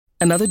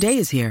Another day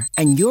is here,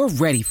 and you're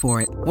ready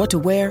for it. What to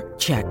wear?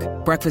 Check.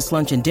 Breakfast,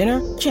 lunch, and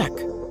dinner? Check.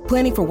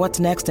 Planning for what's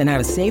next and how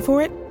to save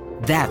for it?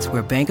 That's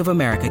where Bank of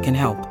America can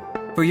help.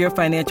 For your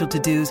financial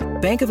to-dos,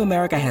 Bank of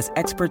America has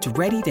experts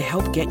ready to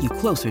help get you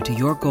closer to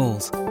your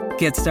goals.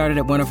 Get started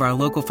at one of our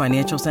local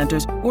financial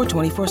centers or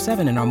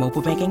 24/7 in our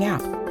mobile banking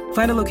app.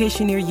 Find a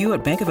location near you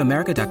at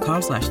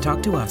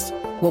bankofamerica.com/talktous.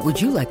 What would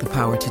you like the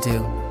power to do?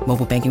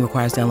 Mobile banking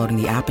requires downloading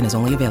the app and is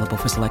only available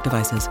for select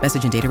devices.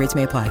 Message and data rates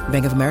may apply.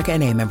 Bank of America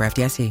N.A., member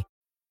FDIC.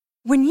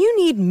 When you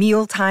need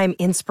mealtime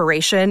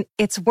inspiration,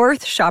 it's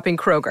worth shopping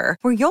Kroger,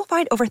 where you'll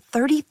find over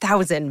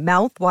 30,000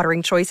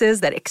 mouth-watering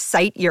choices that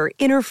excite your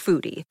inner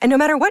foodie. And no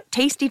matter what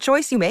tasty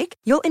choice you make,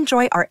 you'll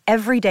enjoy our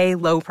everyday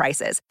low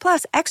prices,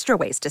 plus extra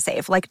ways to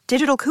save, like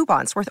digital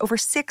coupons worth over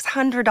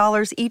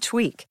 $600 each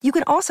week. You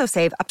can also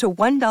save up to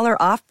 $1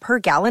 off per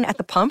gallon at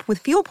the pump with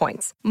fuel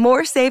points.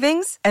 More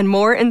savings and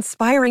more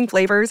inspiring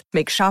flavors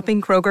make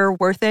shopping Kroger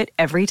worth it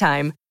every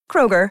time.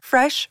 Kroger,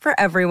 fresh for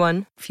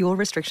everyone. Fuel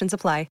restrictions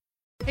apply.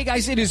 Hey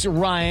guys, it is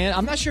Ryan.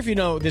 I'm not sure if you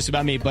know this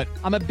about me, but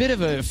I'm a bit of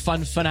a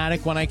fun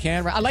fanatic when I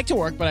can. I like to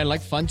work, but I like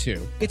fun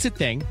too. It's a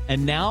thing.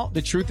 And now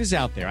the truth is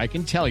out there. I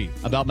can tell you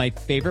about my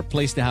favorite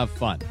place to have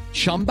fun.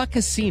 Chumba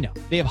Casino.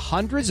 They have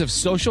hundreds of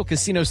social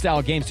casino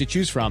style games to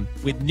choose from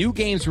with new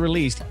games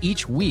released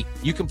each week.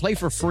 You can play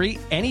for free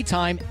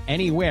anytime,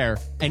 anywhere.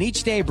 And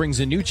each day brings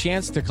a new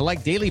chance to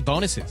collect daily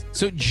bonuses.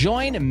 So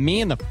join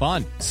me in the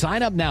fun.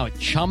 Sign up now at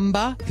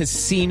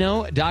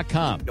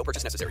ChumbaCasino.com. No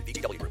purchase necessary.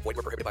 VGW Group. Void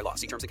where prohibited by law.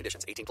 See terms and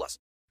conditions. 18+.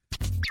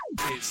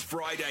 It's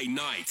Friday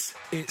night.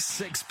 It's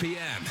 6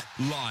 p.m.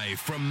 live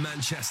from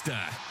Manchester,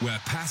 where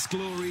past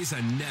glories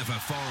are never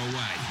far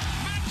away.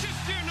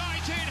 Manchester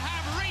United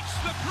have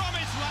reached the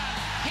promised land.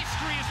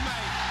 History is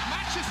made.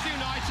 Manchester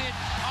United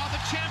are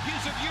the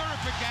champions of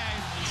Europe again.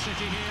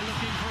 City here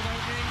looking for an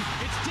opening.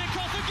 It's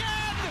Dickoff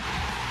again.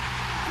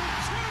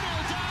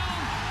 2-0 down.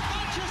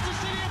 Manchester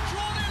City have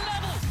drawn it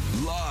level.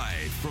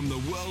 Live from the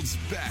world's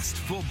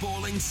best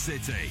footballing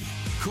city.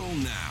 Call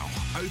now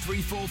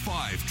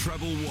 0345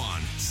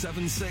 111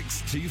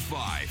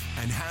 7625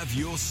 and have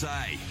your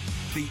say.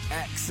 The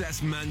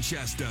XS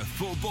Manchester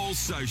Football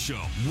Social,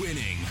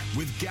 winning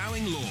with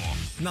Gowing Law.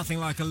 Nothing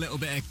like a little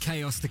bit of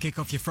chaos to kick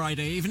off your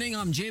Friday evening.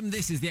 I'm Jim.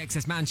 This is the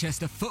XS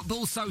Manchester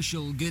Football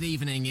Social. Good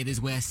evening. It is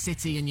where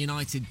City and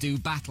United do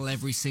battle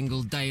every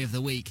single day of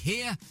the week.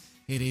 Here,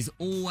 it is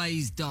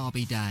always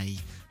Derby Day.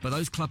 But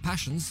those club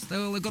passions,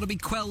 they've got to be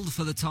quelled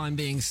for the time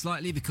being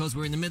slightly because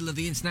we're in the middle of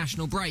the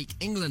international break.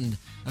 England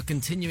are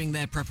continuing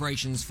their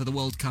preparations for the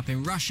World Cup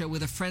in Russia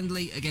with a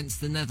friendly against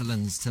the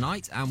Netherlands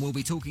tonight. And we'll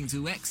be talking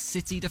to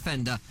ex-City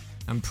defender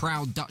and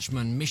proud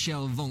Dutchman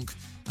Michel Vonk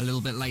a little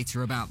bit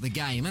later about the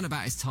game and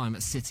about his time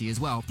at City as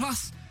well.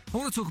 Plus, I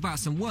want to talk about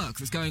some work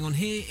that's going on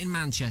here in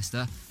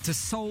Manchester to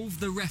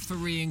solve the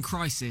refereeing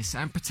crisis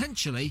and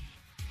potentially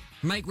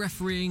make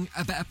refereeing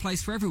a better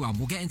place for everyone.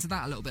 We'll get into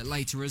that a little bit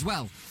later as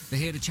well. We're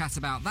here to chat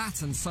about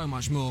that and so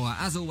much more.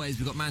 As always,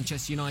 we've got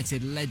Manchester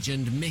United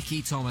legend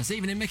Mickey Thomas.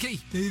 Evening,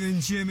 Mickey.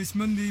 Evening, Jim. It's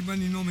Monday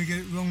when you normally get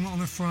it wrong, not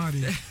on a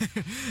Friday.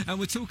 And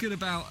we're talking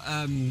about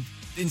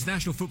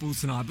international football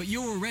tonight, but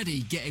you're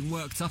already getting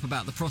worked up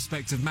about the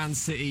prospect of Man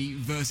City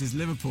versus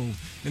Liverpool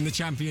in the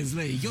Champions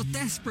League. You're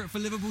desperate for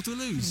Liverpool to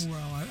lose.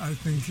 Well, I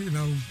think,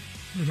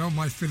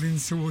 my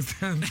feelings towards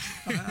them.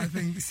 I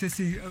think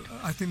City,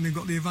 I think they've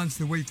got the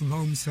advantage away from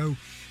home, so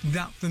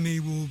that for me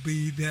will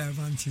be their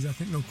advantage. I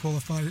think they'll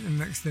qualify in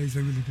the next stage,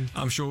 they really do.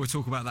 I'm sure we'll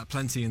talk about that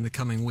plenty in the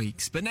coming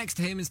weeks. But next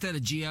to him, instead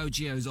of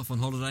Gio's off on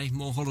holiday.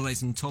 More holidays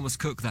than Thomas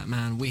Cook, that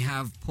man. We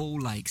have Paul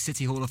Lake,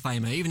 City Hall of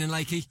Famer. Evening,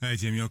 Lakey. Hey,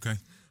 Jim, you okay?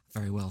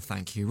 Very well,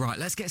 thank you. Right,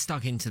 let's get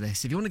stuck into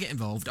this. If you want to get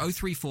involved,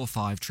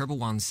 0345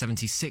 111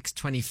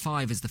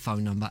 7625 is the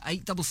phone number.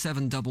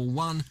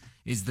 87711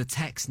 is the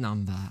text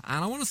number.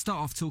 And I want to start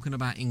off talking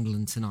about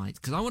England tonight,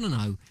 because I want to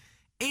know,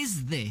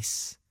 is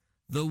this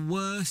the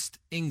worst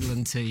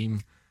England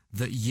team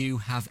that you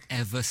have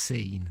ever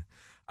seen?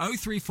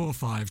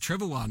 0345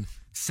 111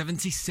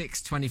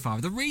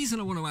 7625. The reason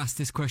I want to ask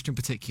this question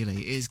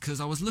particularly is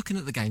because I was looking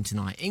at the game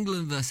tonight,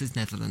 England versus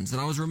Netherlands,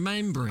 and I was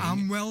remembering...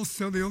 I'm well,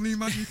 so the only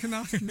man you can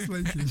ask is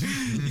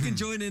Lakey. You can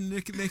join in,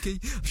 Mickey.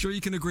 I'm sure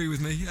you can agree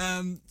with me.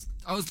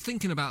 I was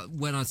thinking about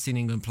when I'd seen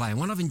England play and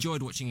when I've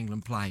enjoyed watching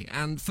England play.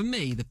 And for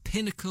me, the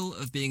pinnacle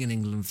of being an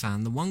England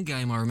fan, the one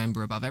game I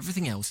remember above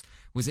everything else,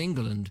 was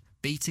England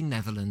beating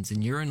Netherlands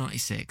in Euro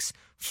 96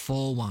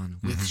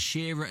 4-1 with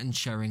Shearer and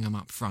Sheringham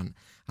up front.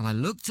 And I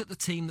looked at the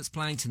team that's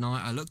playing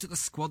tonight, I looked at the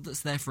squad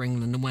that's there for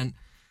England and went,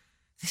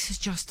 this is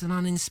just an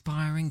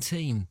uninspiring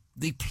team.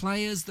 The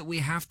players that we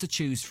have to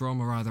choose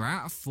from are either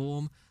out of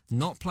form,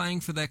 not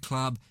playing for their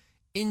club,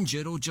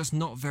 injured or just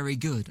not very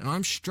good. And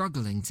I'm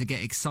struggling to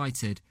get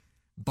excited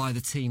by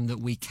the team that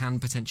we can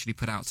potentially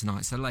put out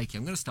tonight. So, Lakey,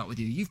 I'm going to start with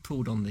you. You've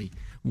pulled on the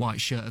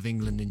white shirt of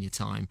England in your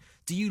time.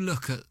 Do you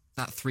look at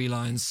that Three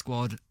Lions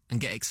squad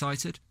and get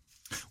excited?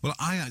 Well,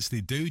 I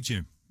actually do,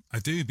 Jim. I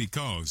do,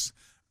 because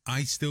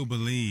I still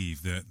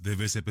believe that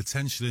there is a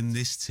potential in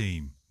this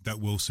team that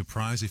will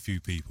surprise a few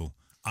people.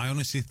 I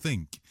honestly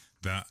think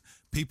that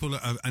people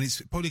are, and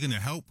it's probably going to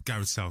help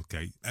Gareth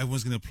Southgate.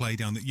 Everyone's going to play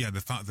down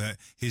the fact that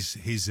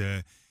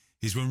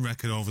his run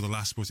record over the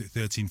last,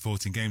 13,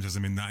 14 games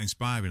hasn't been that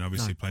inspiring.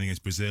 Obviously, playing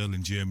against Brazil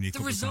and Germany a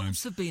couple of times. The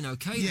results have been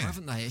okay, though,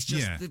 haven't they? It's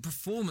just the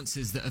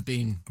performances that have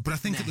been. But I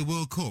think at the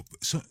World Cup,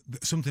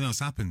 something else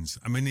happens.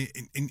 I mean,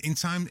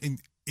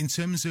 in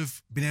terms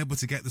of being able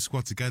to get the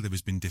squad together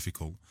has been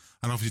difficult,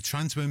 and obviously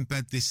trying to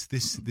embed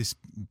this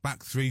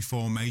back three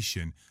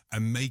formation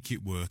and make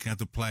it work and have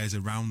the players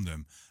around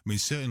them. I mean,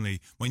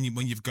 certainly when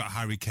you've got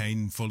Harry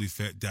Kane fully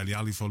fit, Dele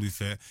Alli fully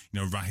fit,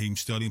 Raheem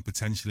Sterling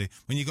potentially,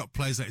 when you've got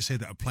players like you say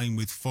that are playing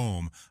with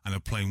form and are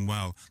playing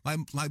well,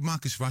 like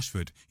Marcus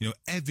Rashford,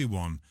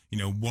 everyone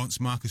wants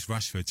Marcus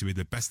Rashford to be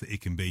the best that he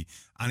can be,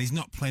 and he's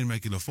not playing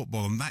regular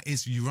football, and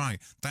you're right,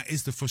 that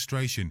is the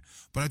frustration.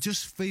 But I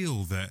just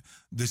feel that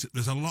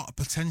there's a lot of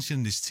potential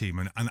in this team,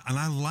 and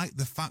I like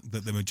the fact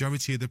that the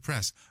majority of the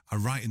press are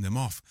writing them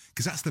off,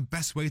 because that's the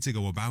best way to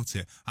go about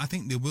it. I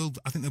think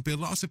there'll be a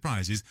lot of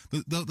surprises.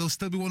 There'll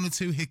still be one or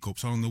two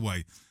hiccups along the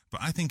way,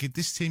 but I think if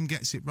this team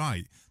gets it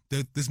right,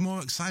 there's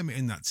more excitement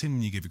in that team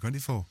than you give it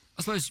credit for.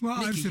 I suppose, well,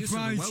 Nicky, I'm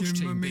surprised, Welsh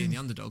Jim. team being the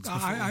underdogs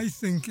before. I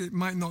think it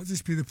might not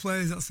just be the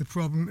players that's the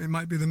problem. It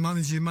might be the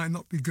manager. It might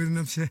not be good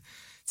enough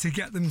to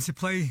get them to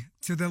play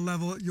to the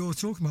level that you're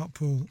talking about,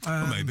 Paul.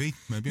 Maybe.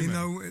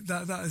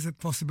 That is a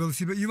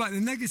possibility. But you're right.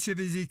 The negative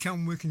is he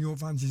can work in your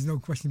advantage. No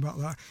question about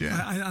that.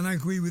 Yeah. And I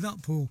agree with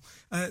that, Paul.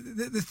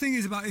 The thing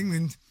is about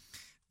England,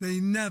 they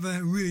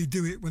never really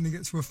do it when they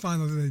get to a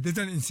final. They've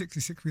done it in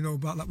 '66. We know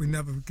about that. We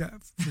never forget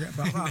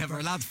about that. Never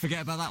allowed to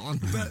forget about that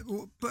one.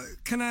 But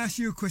can I ask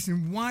you a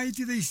question? Why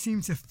do they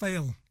seem to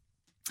fail?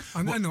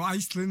 I know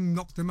Iceland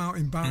knocked them out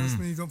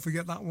embarrassingly. Don't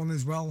forget that one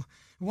as well.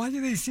 Why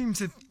do they seem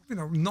to,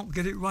 not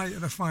get it right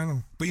at the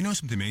final? But you know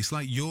something, mate? It's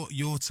like your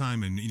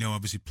time and,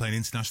 obviously playing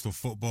international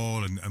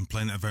football and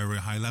playing at a very, very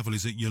high level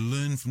is that you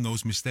learn from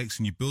those mistakes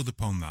and you build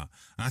upon that.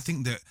 And I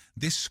think that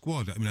this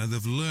squad,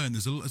 they've learned,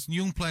 there's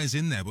young players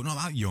in there, but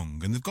not that young,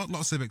 and they've got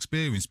lots of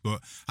experience.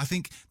 But I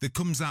think there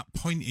comes that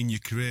point in your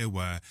career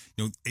where,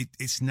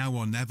 it's now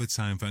or never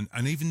time for,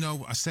 and even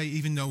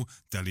though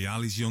Dele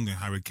Alli's young and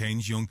Harry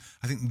Kane's young,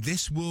 I think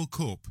this World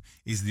Cup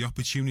is the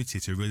opportunity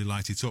to really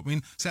light it up. I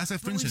mean, so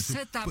for instance,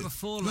 said that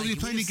before. You're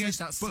playing against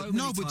that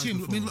Jim.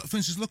 Before. For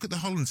instance, look at the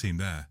Holland team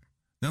there.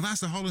 Now that's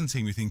the Holland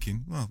team. You're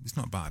thinking, well, it's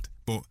not bad,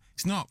 but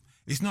it's not.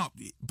 It's not.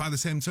 By the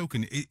same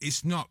token,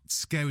 it's not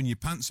scaring your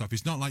pants off.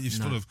 It's not like you're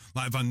full of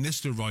like Van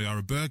Nistelrooy or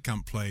a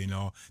Bergkamp playing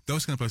or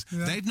those kind of players.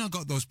 Yeah. They've not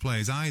got those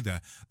players either.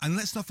 And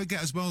let's not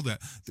forget as well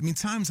that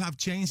times have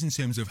changed in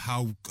terms of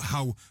how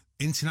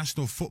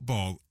international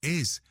football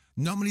is.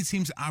 Not many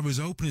teams are as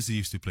open as they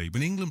used to play.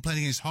 When England played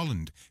against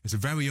Holland, it's a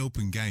very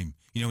open game,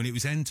 and it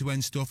was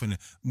end-to-end stuff, and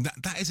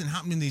that isn't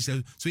happening these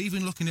days. So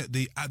even looking at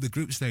the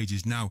group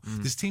stages now,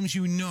 there's teams are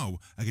going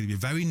to be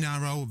very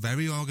narrow,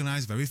 very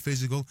organised, very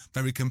physical,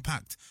 very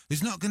compact.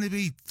 There's not going to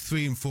be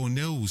 3 and 4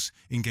 nils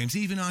in games.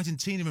 Even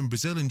Argentina and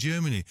Brazil and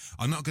Germany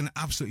are not going to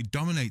absolutely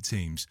dominate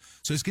teams.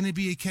 So it's going to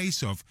be a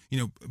case of,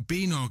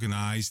 being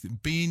organised,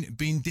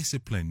 being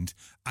disciplined,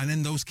 and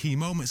then those key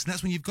moments. And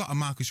that's when you've got a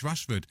Marcus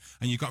Rashford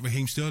and you've got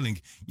Raheem Sterling.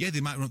 Yeah,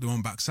 they might run up their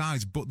own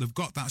backsides, but they've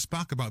got that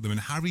spark about them. And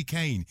Harry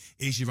Kane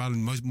is your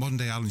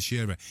modern-day Alan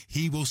Shearer.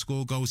 He will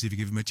score goals if you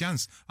give him a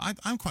chance.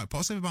 I'm quite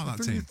positive about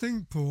that team. You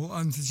think, Paul,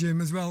 and to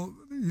Jim as well,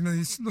 you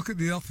look at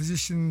the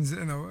oppositions,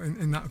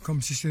 in that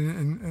competition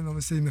and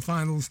obviously in the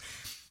finals.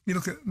 You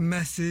look at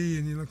Messi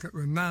and you look at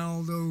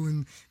Ronaldo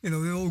and,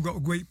 they've all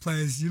got great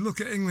players. You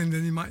look at England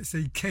and you might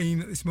say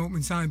Kane at this moment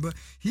in time, but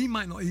he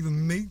might not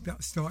even make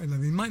that starting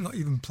level. He might not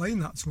even play in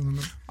that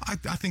tournament.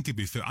 I think it'd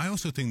be fair. I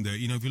also think that,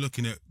 if you're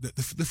looking at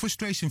the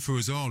frustration for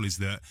us all is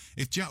that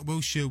if Jack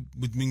Wilshere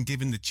would have been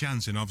given the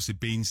chance and obviously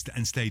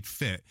and stayed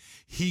fit,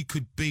 he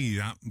could be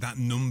that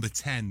number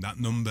 10, that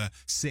number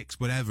 6,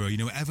 whatever,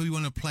 whatever you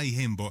want to play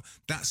him, but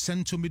that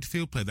central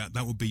midfield player,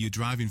 that would be your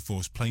driving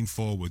force, playing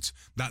forwards,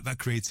 that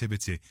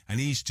creativity.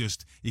 And he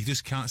just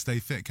can't stay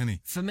fit, can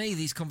he? For me,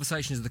 these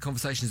conversations are the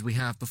conversations we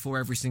have before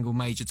every single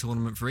major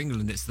tournament for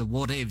England. It's the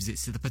what-ifs,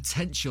 it's the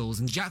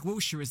potentials, and Jack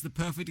Wilshere is the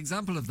perfect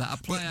example of that.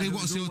 A player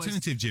what's the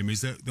alternative, Jim,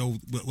 is that,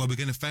 we're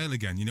going to fail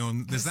again,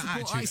 and there's that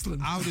attitude.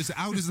 Iceland.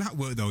 How does that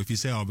work, though, if you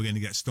say, we're going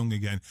to get stung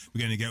again,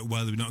 we're going to get,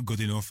 we're not good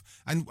enough,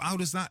 and how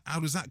does that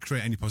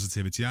create any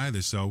positivity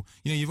either? So,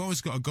 you've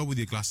always got to go with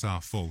your glass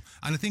half full.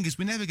 And the thing is,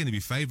 we're never going to be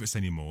favourites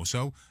anymore,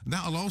 so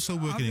that'll also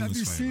work in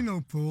England's favour. Have you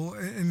seen, Paul,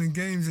 in the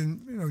games,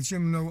 and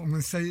Jim know what I'm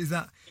going to say, is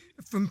that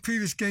from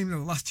previous games, the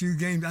last 2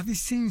 games, have you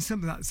seen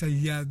something that say,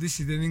 yeah, this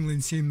is an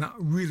England team that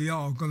really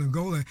are going to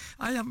go there?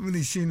 I haven't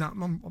really seen that.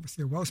 I'm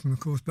obviously a Welshman,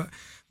 of course, but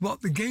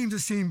what the games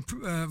have seen,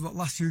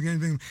 last 2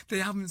 games, they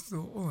haven't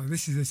thought,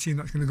 this is a team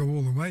that's going to go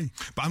all the way.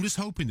 But I'm just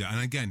hoping that,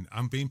 and again,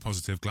 I'm being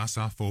positive, glass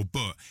half full,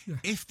 but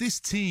if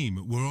this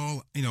team were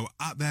all,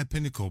 at their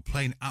pinnacle,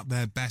 playing at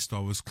their best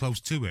or was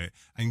close to it,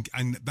 and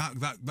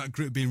that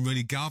group being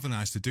really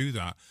galvanised to do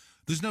that,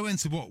 there's no end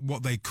to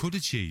what they could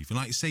achieve. And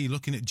like you say, you're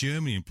looking at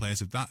Germany and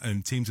players of that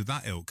and teams of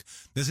that ilk.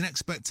 There's an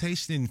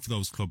expectation in for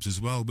those clubs as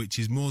well, which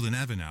is more than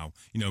ever now.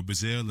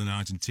 Brazil and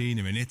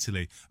Argentina and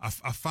Italy are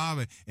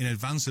far in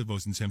advance of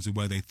us in terms of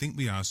where they think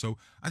we are. So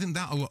I think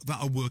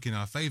that'll work in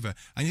our favour.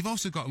 And you've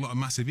also got a lot of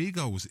massive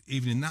egos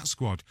even in that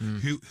squad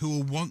who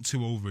will want to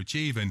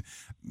overachieve. And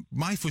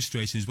my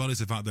frustration as well is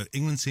the fact that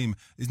England team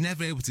is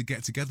never able to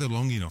get together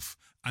long enough.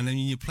 And then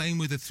you're playing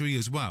with a three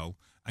as well,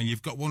 and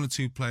you've got one or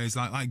two players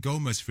like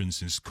Gomez, for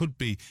instance, could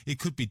be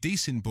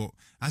decent, but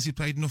has he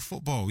played enough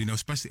football,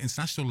 especially at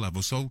international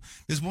level? So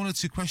there's one or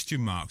two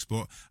question marks,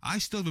 but I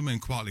still remain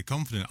quietly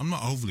confident. I'm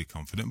not overly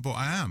confident, but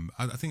I am.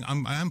 I think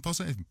I am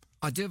positive.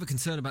 I do have a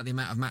concern about the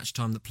amount of match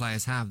time that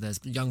players have. There's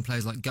young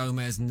players like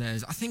Gomez, and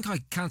I think I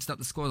counted up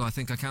the squad. I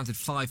think I counted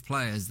 5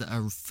 players that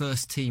are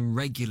first-team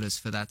regulars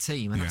for that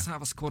team, and that's out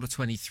of a squad of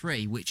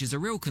 23, which is a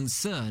real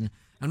concern.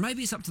 And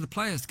maybe it's up to the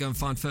players to go and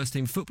find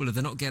first-team football if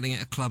they're not getting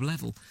it at club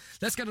level.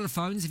 Let's go to the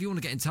phones. If you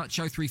want to get in touch,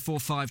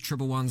 0345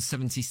 111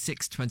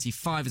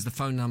 7625 is the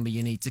phone number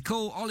you need to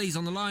call. Ollie's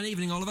on the line.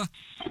 Evening, Oliver.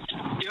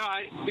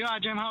 You're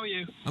right, Jim. How are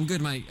you? I'm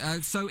good, mate.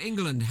 So,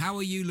 England, how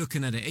are you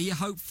looking at it? Are you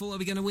hopeful? Are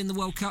we going to win the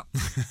World Cup?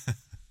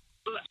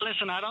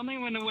 Listen, I don't think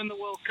we're going to win the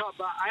World Cup,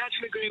 but I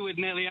actually agree with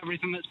nearly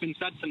everything that's been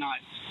said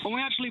tonight. When we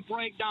actually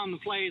break down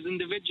the players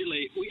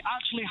individually, we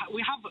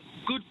have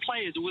good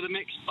players with a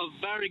mix of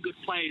very good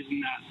players in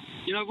there.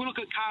 If we look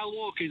at Kyle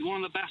Walker, he's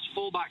one of the best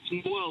fullbacks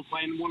in the world,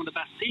 playing one of the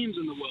best teams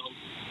in the world.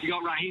 You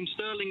got Raheem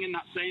Sterling in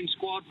that same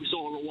squad. We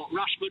saw what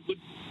Rashford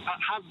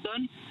has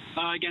done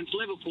against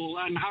Liverpool,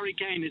 and Harry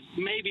Kane is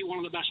maybe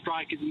one of the best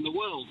strikers in the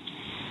world.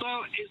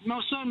 So it's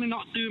most certainly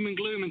not doom and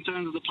gloom in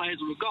terms of the players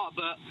we've got,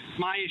 but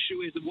my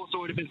issue is what's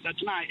already been said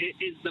tonight. It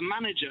is the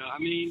manager. I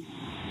mean,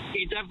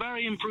 he's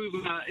very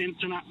unproven at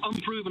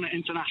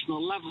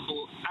international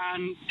level,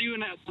 and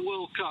doing it at the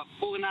World Cup,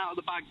 pulling out of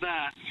the bag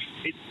there,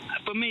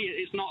 for me,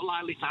 it's not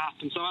likely to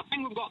happen. So I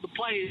think we've got the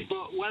players,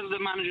 but whether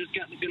the manager's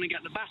going to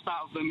get the best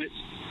out of them,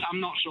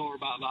 I'm not sure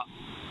about that.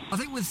 I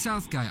think with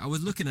Southgate, I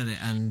was looking at it,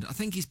 and I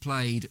think he's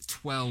played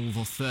 12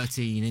 or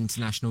 13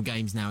 international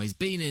games now. He's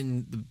been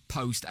in the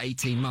post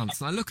 18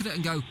 months. And I look at it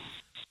and go,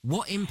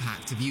 what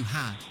impact have you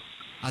had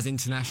as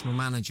international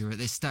manager at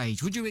this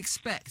stage? Would you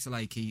expect,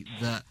 Lakey,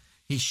 that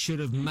he should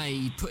have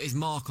put his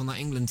mark on that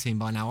England team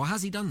by now, or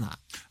has he done that?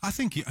 I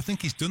think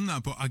he's done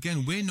that, but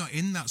again, we're not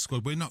in that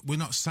squad. We're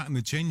not sat in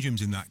the change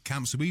rooms in that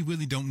camp, so we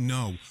really don't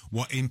know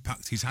what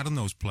impact he's had on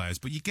those players.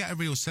 But you get a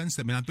real sense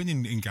that. I mean, I've been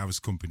in Gareth's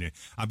company.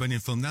 I've been in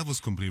Phil Neville's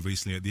company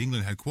recently at the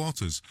England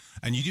headquarters,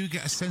 and you do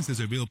get a sense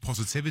there's a real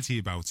positivity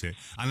about it,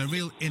 and a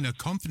real inner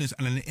confidence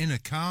and an inner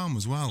calm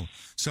as well.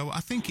 So I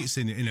think it's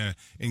in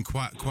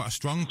quite a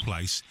strong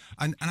place.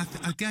 And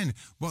again,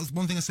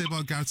 one thing I say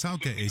about Gareth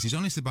Southgate is he's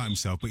honest about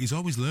himself, but he's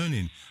always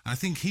learning. And I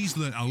think he's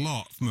learned a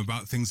lot from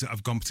about things that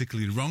have gone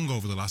particularly wrong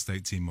over the last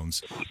 18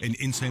 months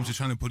in terms of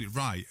trying to put it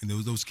right in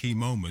those key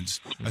moments,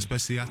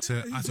 especially at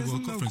a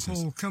World Cup, for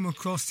instance. Paul come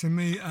across to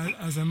me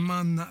as a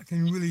man that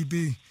can really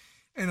be,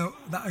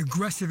 that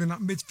aggressive in that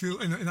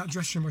midfield, in that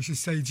dressing room, I should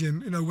say,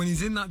 Jim. When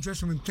he's in that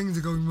dressing room and things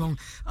are going wrong,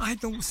 I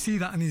don't see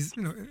that in his,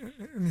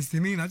 in his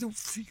demeanour. I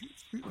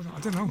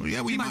don't know. Well,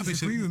 yeah, well, you might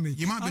disagree with me.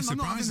 You might be surprised,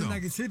 though. I'm not having a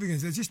negative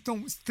against it. I just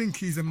don't think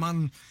he's a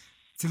man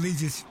to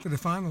lead us to the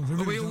finals.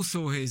 But we all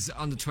saw his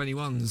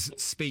under-21s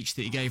speech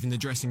that he gave in the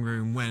dressing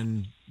room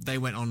when they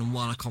went on and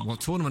won, I can't remember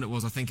what tournament it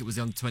was. I think it was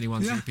the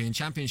under-21s European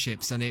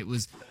Championships, and it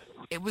was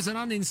an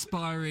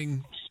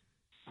uninspiring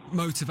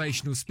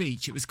motivational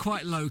speech. It was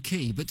quite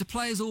low-key, but do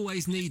players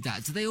always need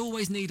that? Do they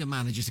always need a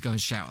manager to go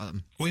and shout at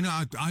them? Well,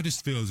 I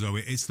just feel as though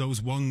it's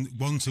those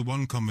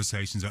one-to-one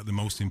conversations that are the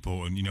most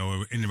important, in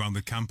and around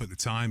the camp at the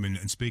time,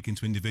 and speaking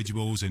to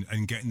individuals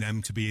and getting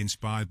them to be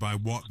inspired by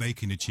what they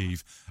can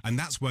achieve. And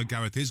that's where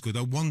Gareth is good.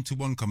 Our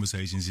one-to-one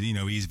conversations,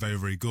 he's very,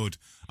 very good,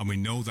 and we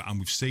know that, and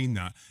we've seen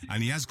that,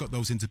 and he has got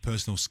those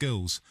interpersonal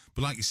skills.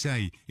 But like you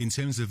say, in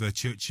terms of a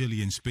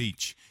Churchillian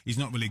speech, he's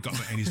not really got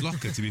that in his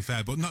locker, to be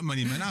fair, but not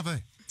many men have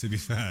they? To be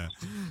fair.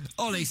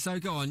 Ollie, so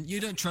go on. You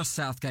don't trust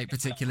Southgate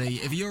particularly.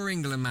 If you're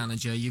England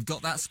manager, you've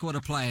got that squad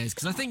of players,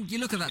 because I think you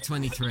look at that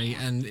 23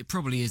 and it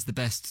probably is the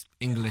best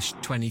English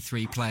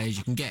 23 players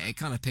you can get. It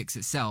kind of picks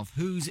itself.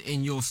 Who's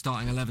in your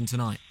starting 11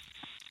 tonight?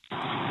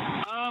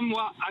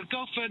 Well, I'd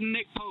go for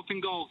Nick Pope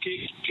in goal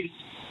because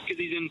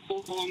he's in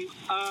form.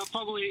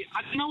 Probably,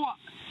 you know what?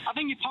 I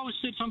think you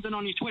posted something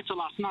on your Twitter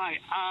last night,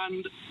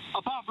 and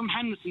apart from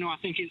Henderson, who I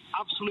think is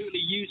absolutely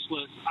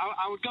useless,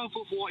 I would go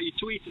for what you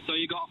tweeted. So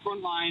you got a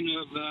front line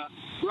of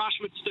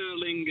Rashford,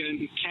 Sterling,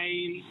 and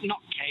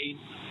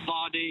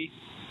Vardy,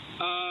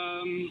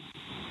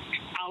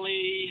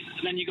 Ali,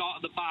 and then you got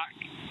at the back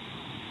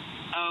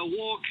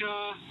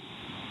Walker,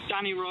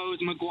 Danny Rose,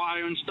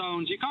 Maguire and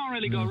Stones. You can't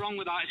really go wrong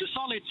with that. It's a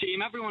solid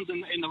team. Everyone's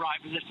in the right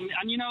position.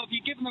 And, if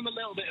you give them a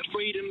little bit of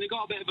freedom, they've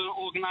got a bit of an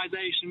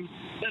organisation,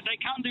 that they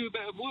can do a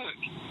bit of work.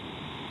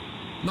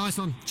 Nice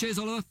one. Cheers,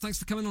 Oliver. Thanks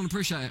for coming on.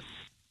 Appreciate it.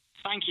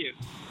 Thank you.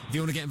 If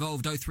you want to get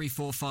involved,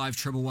 0345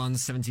 111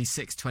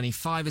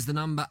 7625 is the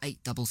number.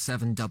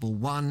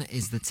 87711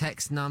 is the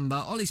text number.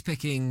 Ollie's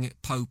picking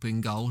Pope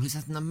in goal, who's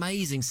had an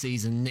amazing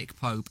season, Nick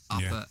Pope,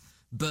 up at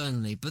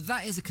Burnley. But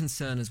that is a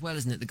concern as well,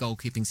 isn't it, the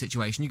goalkeeping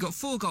situation? You've got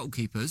 4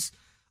 goalkeepers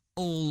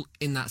all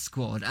in that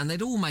squad, and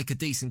they'd all make a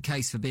decent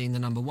case for being the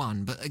number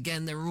one. But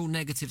again, there are all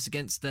negatives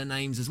against their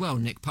names as well.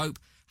 Nick Pope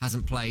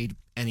hasn't played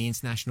any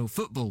international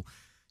football.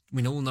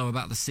 We all know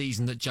about the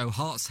season that Joe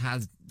Hart's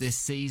had this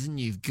season.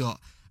 You've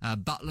got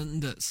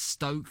Butland at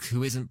Stoke,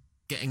 who isn't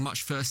getting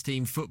much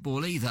first-team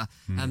football either.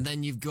 And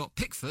then you've got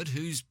Pickford,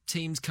 whose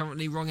team's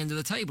currently wrong end of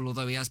the table,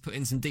 although he has put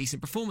in some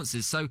decent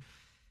performances. So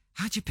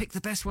how do you pick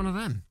the best one of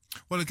them?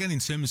 Well, again, in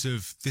terms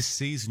of this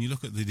season, you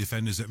look at the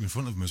defenders that are in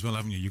front of them as well,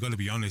 haven't you? You've got to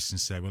be honest and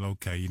say, well,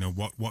 OK, you know,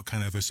 what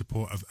kind of a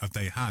support have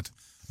they had?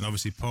 And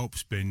obviously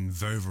Pope's been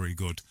very, very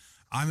good.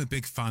 I'm a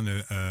big fan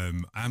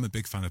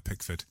of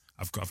Pickford.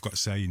 I've got to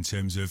say, in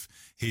terms of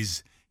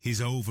his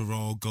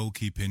overall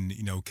goalkeeping,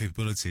 you know,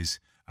 capabilities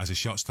as a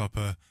shot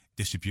stopper,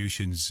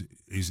 distributions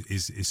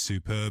is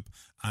superb,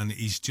 and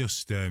he's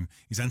just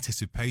his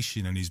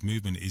anticipation and his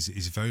movement is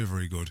very,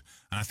 very good,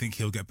 and I think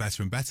he'll get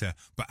better and better.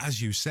 But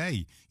as you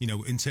say, you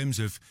know, in terms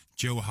of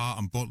Joe Hart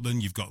and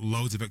Butland, you've got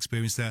loads of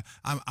experience there.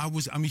 I'm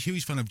a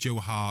huge fan of Joe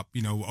Hart,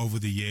 you know, over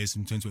the years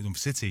in terms of what he's done for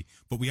City,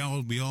 but we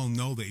all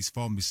know that his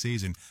form this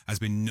season has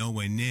been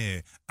nowhere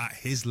near at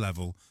his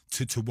level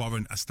to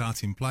warrant a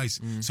starting place.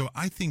 So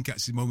I think at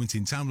the moment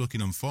in time,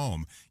 looking on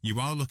form, you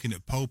are looking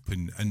at Pope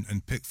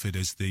and Pickford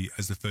as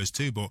the first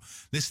two. But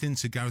listening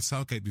to Gareth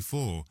Southgate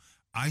before,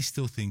 I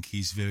still think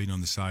he's veering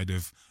on the side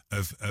of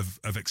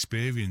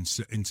experience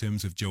in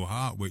terms of Joe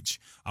Hart, which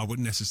I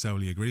wouldn't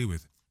necessarily agree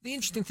with. The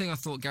interesting thing I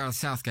thought Gareth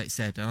Southgate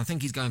said, and I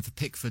think he's going for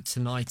Pickford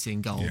tonight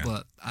in goal,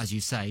 but as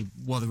you say,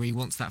 whether he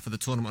wants that for the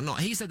tournament or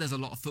not, he said there's a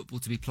lot of football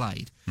to be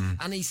played.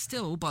 And he's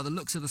still, by the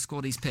looks of the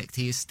squad he's picked,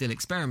 he is still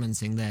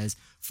experimenting. There's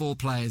 4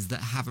 players that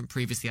haven't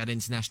previously had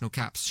international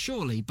caps.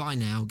 Surely, by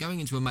now, going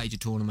into a major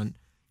tournament,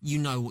 you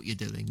know what you're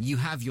doing. You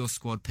have your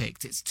squad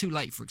picked. It's too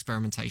late for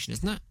experimentation,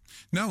 isn't it?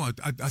 No,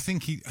 I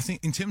think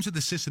in terms of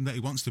the system that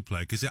he wants to play,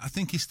 because I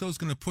think he still is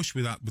going to push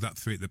with that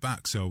 3 at the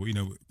back. So, you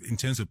know, in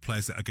terms of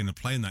players that are going to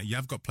play in that, you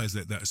have got players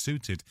that are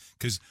suited,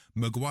 because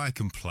Maguire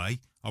can play.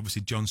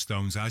 Obviously, John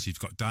Stones has. You've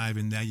got Dyer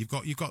in there. You've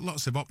got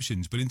lots of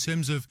options. But in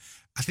terms of,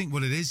 I think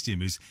what it is,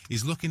 Jim,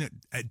 is looking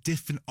at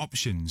different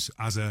options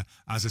as a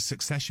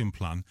succession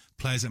plan.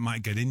 Players that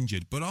might get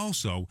injured, but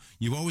also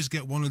you always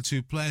get 1 or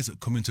 2 players that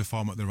come into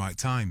form at the right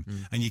time,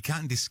 and you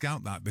can't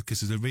discount that,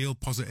 because there's a real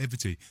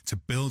positivity to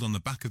build on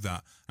the back of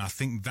that. And I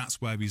think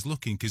that's where he's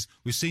looking, because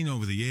we've seen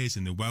over the years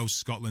in the Welsh,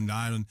 Scotland,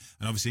 Ireland,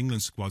 and obviously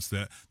England squads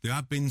that there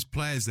have been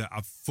players that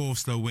have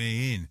forced their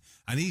way in.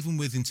 And even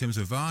with, in terms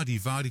of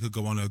Vardy could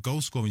go on a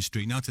goal-scoring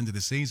streak now at the end of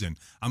the season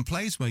and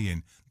play his way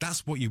in.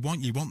 That's what you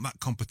want. You want that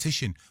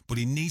competition. But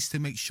he needs to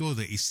make sure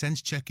that he's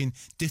sense-checking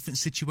different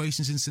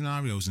situations and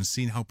scenarios and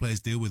seeing how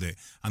players deal with it.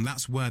 And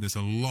that's where there's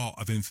a lot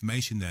of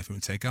information there for him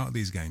to take out of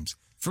these games.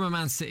 From a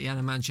Man City and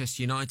a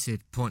Manchester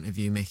United point of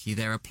view, Mickey,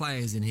 there are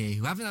players in here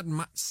who haven't had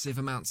massive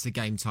amounts of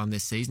game time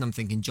this season. I'm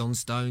thinking John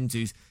Stones,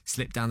 who's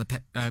slipped down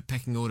the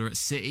pecking order at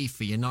City.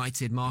 For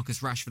United, Marcus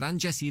Rashford and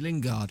Jesse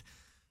Lingard.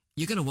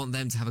 You're going to want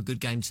them to have a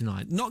good game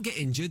tonight. Not get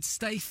injured,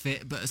 stay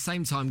fit, but at the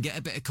same time get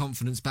a bit of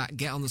confidence back,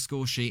 get on the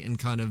score sheet and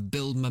kind of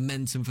build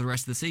momentum for the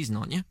rest of the season,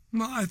 aren't you?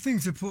 Well, I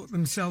think to put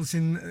themselves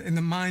in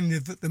the mind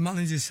of the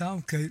manager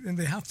Southgate, and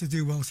they have to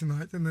do well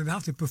tonight, and they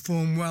have to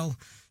perform well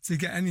to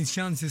get any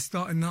chance of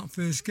starting that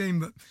first game.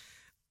 But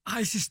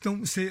I just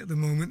don't see it at the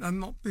moment. I'm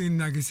not being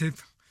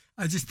negative.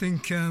 I just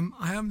think I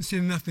haven't seen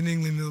enough in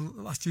England in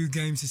the last few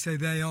games to say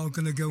they're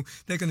going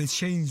to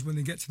change when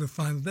they get to the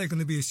final. They're going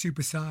to be a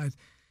super side.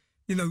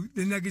 You know,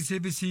 the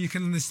negativity you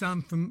can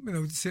understand from, you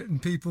know, certain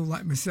people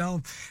like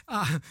myself.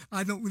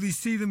 I don't really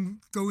see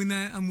them going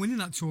there and winning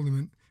that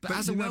tournament. But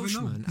as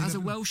a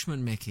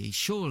Welshman, Mickey,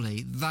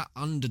 surely that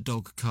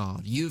underdog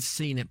card, you've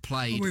seen it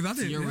played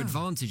to your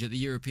advantage at the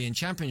European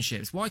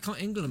Championships. Why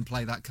can't England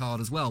play that card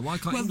as well? Why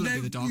can't England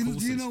be the dark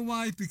horses? Do you know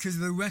why? Because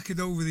of the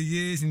record over the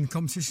years in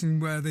competition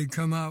where they have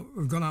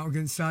gone out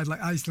against sides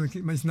like Iceland,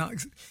 you mentioned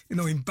that, you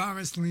know,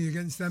 embarrassingly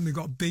against them, they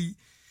got beat.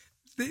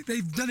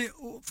 They've done it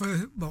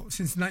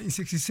since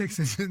 1966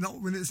 and they've not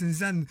won it since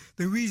then.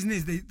 The reason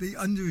is they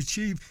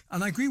underachieve.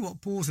 And I agree with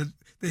what Paul said.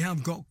 They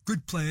have got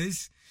good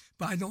players,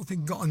 but I don't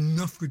think got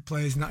enough good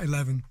players in that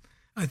 11.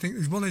 I think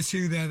there's 1 or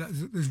 2 there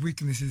that there's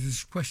weaknesses,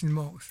 there's question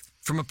marks.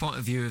 From a point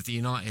of view of the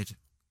United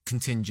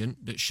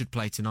contingent that should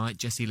play tonight,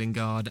 Jesse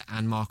Lingard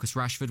and Marcus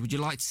Rashford, would you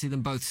like to see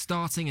them both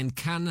starting, and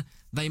can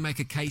they make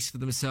a case for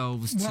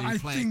themselves to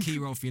play a key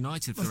role for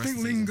United for the rest of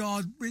the season? I think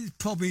Lingard is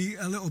probably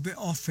a little bit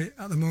off it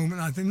at the moment.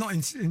 I think not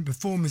in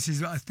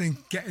performances, but I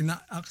think getting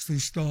that actually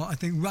start. I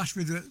think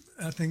Rashford,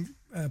 I think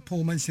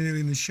Paul mentioned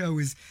earlier in the show,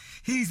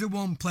 he's the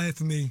one player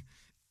for me,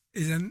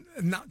 is a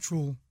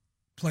natural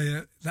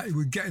player that he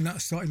would get in that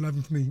starting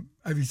 11 for me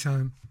every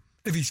time,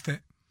 if he's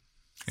fit.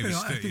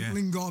 I think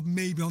Lingard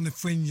maybe on the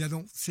fringe. I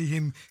don't see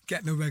him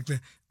getting a regular.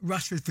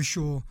 Rashford for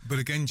sure. But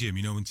again, Jim,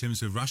 in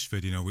terms of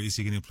Rashford, is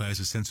he going to play as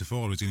a centre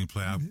forward or is he going to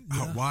play out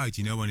wide?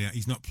 And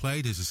he's not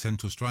played as a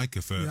central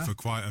striker for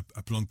quite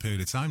a long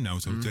period of time now.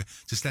 So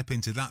to step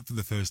into that for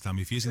the first time,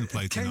 if he is going to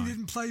play tonight. Kane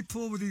didn't play,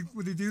 Paul.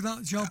 Would he do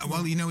that job?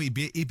 Well, he'd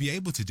be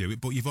able to do it,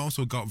 but you've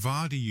also got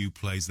Vardy who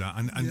plays that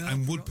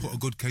and would put a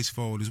good case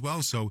forward as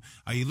well. So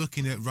are you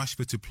looking at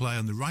Rashford to play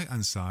on the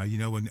right-hand side,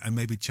 and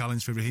maybe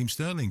challenge for Raheem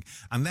Sterling?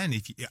 And then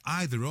if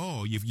either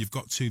or, you've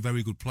got two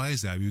very good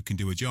players there who can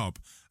do a job.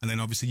 And then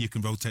obviously you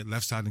can rotate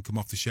left side and come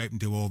off the shape and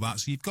do all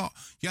that. So you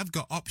have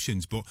got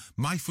options. But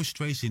my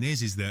frustration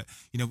is that,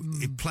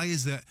 if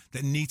players that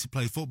need to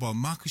play football,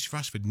 Marcus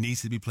Rashford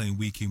needs to be playing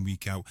week in,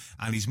 week out.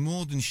 And he's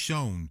more than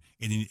shown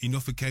in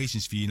enough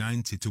occasions for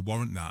United to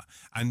warrant that.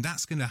 And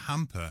that's going to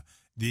hamper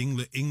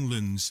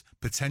England's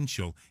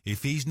potential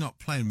if he's not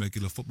playing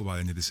regular football by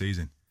the end of the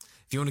season.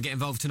 If you want to get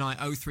involved tonight,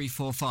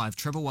 0345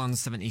 111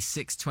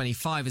 76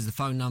 25 is the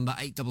phone number,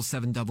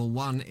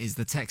 87711 is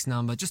the text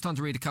number. Just time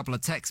to read a couple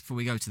of texts before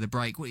we go to the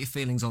break. What are your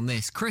feelings on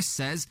this? Chris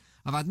says,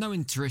 I've had no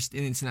interest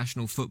in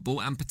international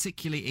football and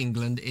particularly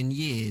England in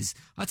years.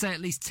 I'd say at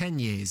least 10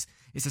 years.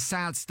 It's a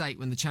sad state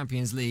when the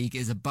Champions League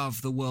is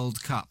above the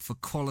World Cup for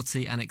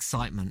quality and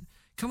excitement.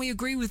 Can we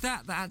agree with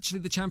that actually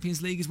the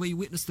Champions League is where you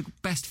witness the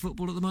best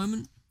football at the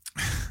moment?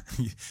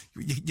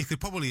 You could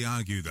probably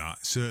argue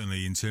that,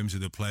 certainly in terms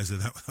of the players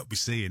that we're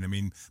seeing. I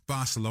mean,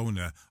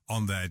 Barcelona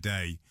on their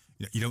day,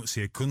 you don't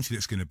see a country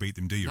that's going to beat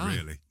them, do you? No.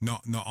 Really?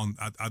 Not on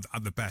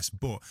at the best.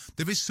 But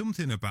there is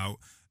something about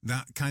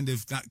that kind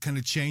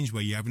of change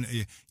where you're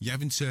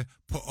having to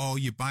put all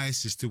your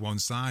biases to one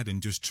side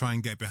and just try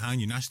and get behind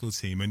your national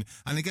team. And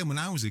again, when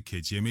I was a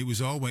kid, Jim, it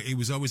was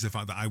always the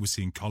fact that I was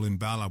seeing Colin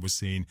Bell, I was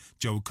seeing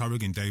Joe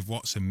Corrigan, Dave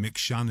Watson, Mick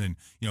Shannon,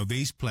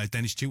 these players.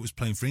 Dennis Stewart was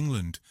playing for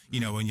England,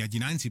 and you had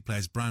United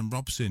players, Brian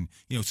Robson,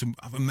 some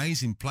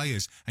amazing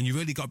players, and you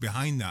really got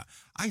behind that.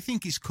 I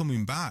think it's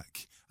coming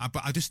back.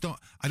 But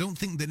I don't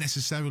think that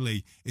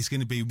necessarily it's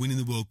going to be winning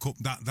the World Cup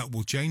that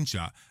will change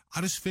that.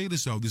 I just feel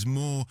as though there's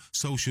more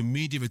social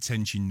media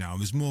attention now.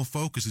 There's more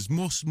focus. There's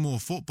more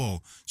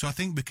football. So I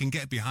think we can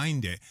get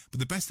behind it. But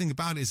the best thing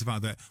about it is the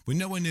fact that we're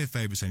nowhere near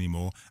favourites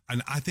anymore.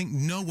 And I think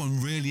no one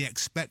really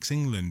expects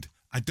England.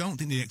 I don't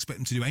think they expect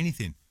them to do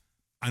anything.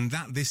 And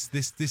that this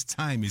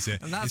time is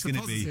going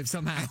to be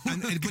somehow.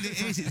 But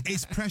it is.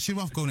 It's pressure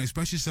off. Go and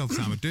express yourself,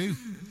 Sam. I do.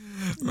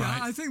 Yeah,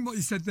 Right. I think what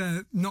you said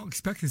there, not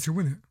expected to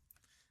win it.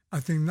 I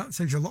think that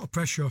takes a lot of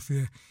pressure off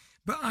you.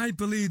 But I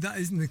believe that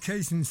isn't the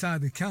case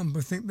inside the camp.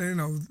 I think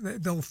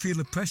they'll feel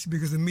the pressure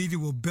because the media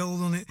will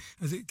build on it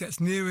as it gets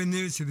nearer and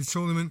nearer to the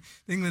tournament.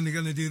 England are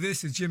going to do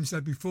this, as Jim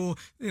said before,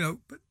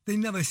 but they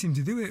never seem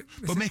to do it.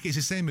 But Mick, it's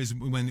the same as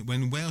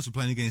when Wales were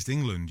playing against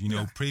England,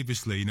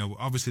 previously,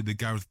 obviously the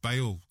Gareth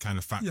Bale kind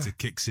of factor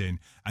kicks in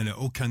and,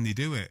 can they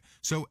do it?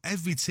 So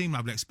every team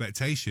had an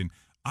expectation.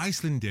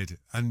 Iceland did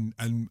and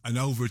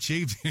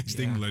overachieved against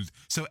England.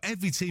 So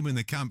every team in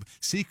the camp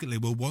secretly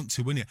will want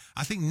to win it.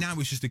 I think now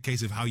it's just a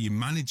case of how you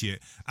manage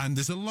it. And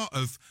there's a lot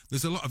of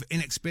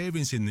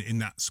inexperience in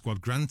that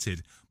squad,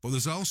 granted, but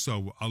there's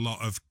also a lot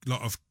of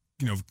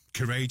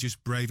courageous,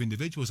 brave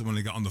individuals that want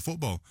to get on the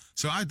football.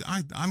 So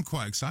I'm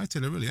quite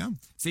excited. I really am.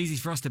 It's easy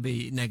for us to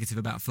be negative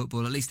about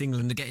football. At least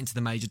England are getting to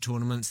the major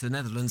tournaments. The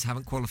Netherlands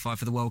haven't qualified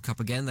for the World Cup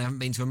again. They haven't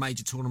been to a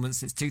major tournament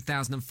since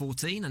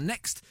 2014. And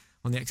next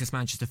on the XS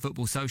Manchester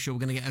Football Social, we're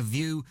going to get a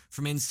view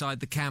from inside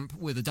the camp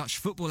with a Dutch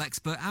football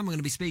expert, and we're going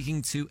to be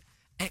speaking to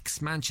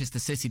ex-Manchester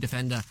City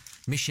defender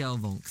Michel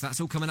Vonk. That's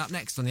all coming up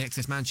next on the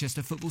XS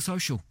Manchester Football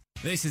Social.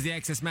 This is the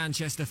XS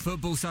Manchester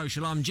Football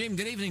Social. I'm Jim.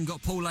 Good evening.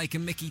 Got Paul Lake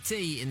and Mickey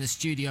T in the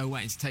studio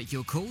waiting to take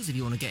your calls if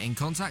you want to get in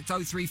contact.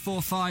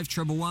 0345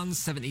 111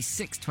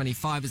 76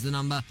 25 is the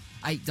number.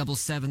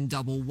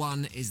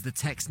 87711 is the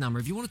text number.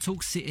 If you want to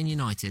talk City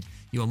United,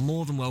 you are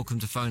more than welcome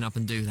to phone up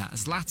and do that.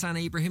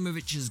 Zlatan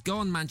Ibrahimovic has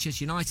gone.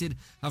 Manchester United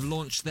have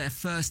launched their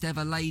first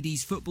ever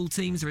ladies football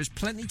teams. There is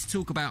plenty to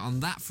talk about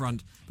on that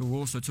front, but we're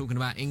also talking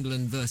about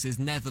England versus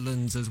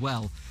Netherlands as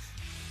well.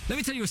 Let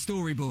me tell you a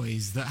story,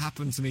 boys, that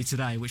happened to me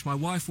today, which my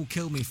wife will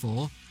kill me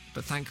for,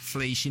 but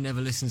thankfully she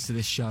never listens to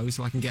this show,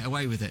 so I can get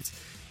away with it.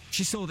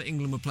 She saw that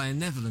England were playing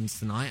Netherlands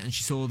tonight, and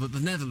she saw that the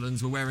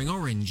Netherlands were wearing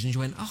orange, and she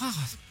went,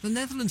 the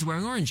Netherlands are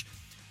wearing orange.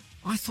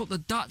 I thought the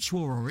Dutch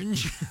wore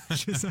orange.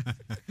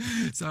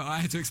 So I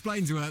had to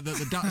explain to her that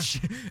the Dutch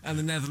and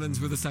the Netherlands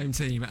were the same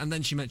team. And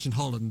then she mentioned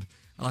Holland.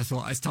 And I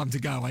thought, it's time to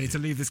go. I need to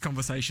leave this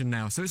conversation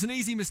now. So it's an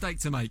easy mistake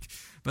to make.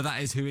 But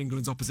that is who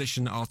England's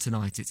opposition are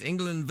tonight. It's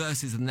England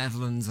versus the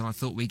Netherlands. And I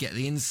thought we'd get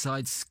the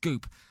inside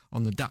scoop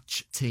on the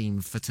Dutch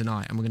team for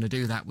tonight. And we're going to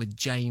do that with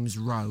James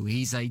Rowe.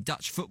 He's a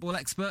Dutch football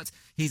expert.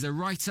 He's a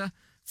writer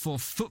for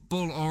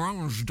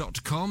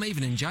footballorange.com.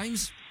 Evening,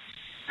 James.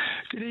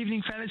 Good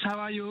evening, fellas. How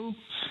are you all?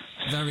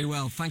 Very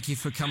well. Thank you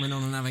for coming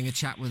on and having a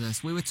chat with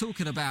us. We were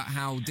talking about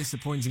how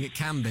disappointing it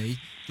can be.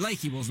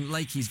 Lakey wasn't.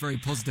 Lakey's very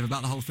positive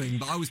about the whole thing,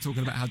 but I was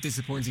talking about how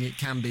disappointing it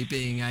can be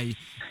being a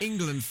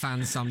England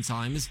fan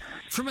sometimes.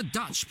 From a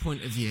Dutch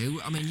point of view,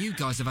 I mean, you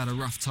guys have had a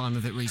rough time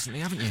of it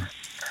recently, haven't you?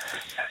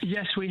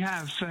 Yes, we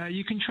have.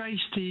 You can trace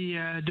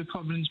the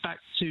problems back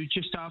to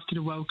just after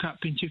the World Cup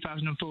in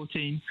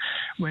 2014,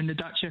 when the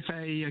Dutch FA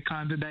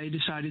KNVB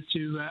decided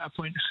to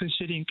appoint Guus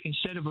Hiddink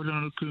instead of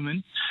Ronald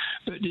Koeman.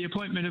 But the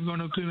appointment of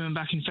Ronald Koeman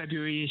back in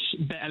February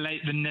is better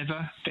late than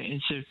never. But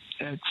it's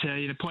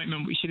an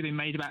appointment which should have been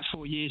made about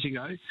 4 years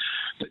ago.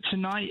 But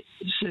tonight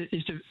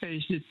is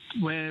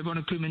where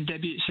Ronald Koeman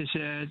debuts as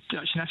a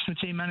Dutch national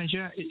team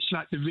manager. It's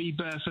like the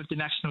rebirth of the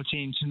national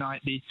team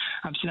tonight. The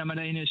Amsterdam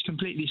Arena is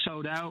completely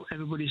sold out.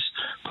 Everybody's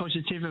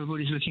positive.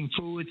 Everybody's looking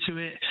forward to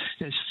it.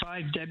 There's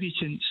 5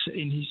 debutants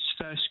in his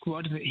first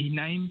squad that he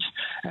named.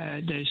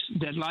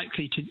 They're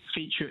likely to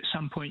feature at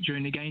some point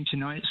during the game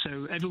tonight.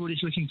 So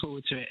everybody's looking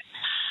forward to it.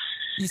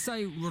 You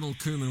say Ronald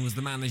Koeman was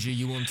the manager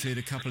you wanted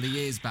a couple of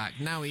years back.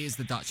 Now he is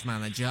the Dutch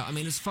manager. I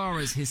mean, as far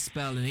as his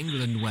spell in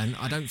England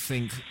went, I don't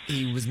think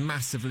he was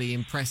massively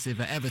impressive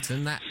at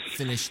Everton. That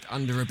finished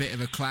under a bit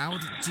of a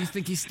cloud. Do you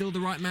think he's still the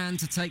right man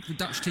to take the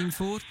Dutch team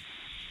forward?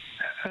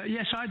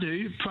 Yes, I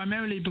do,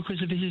 primarily because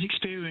of his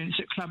experience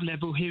at club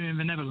level here in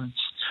the Netherlands.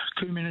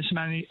 Koeman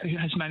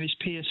has managed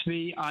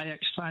PSV,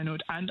 Ajax,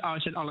 Feyenoord and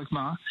AZ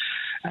Alkmaar.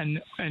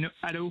 And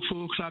at all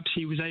 4 clubs,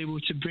 he was able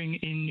to bring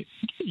in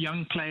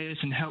young players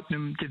and help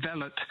them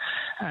develop.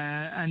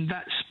 And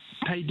that's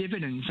paid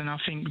dividends. And I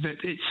think that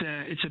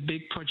it's a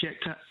big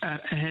project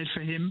ahead for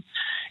him.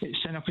 It's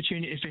an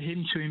opportunity for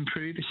him to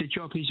improve. It's a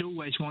job he's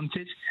always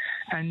wanted.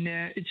 And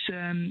it's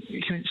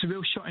a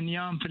real shot in the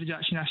arm for the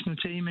Dutch national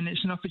team. And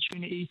it's an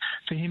opportunity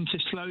for him to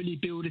slowly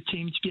build a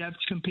team to be able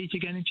to compete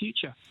again in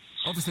future.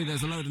 Obviously,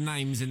 there's a load of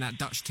names in that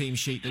Dutch team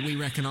sheet that we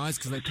recognise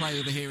because they play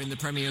over here in the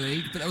Premier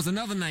League. But there was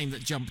another name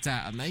that jumped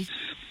out at me.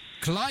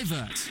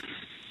 Kluivert.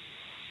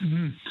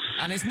 Mm-hmm.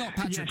 And it's not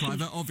Patrick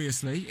Kluivert,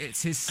 obviously.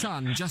 It's his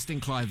son, Justin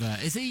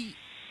Kluivert. Is he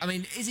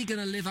going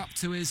to live up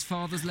to his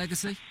father's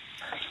legacy?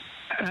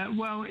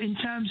 Well, in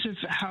terms of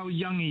how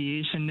young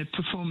he is and the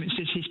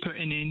performances he's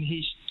putting in,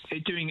 he's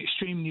doing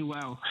extremely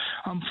well.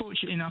 I'm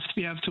fortunate enough to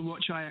be able to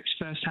watch Ajax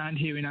firsthand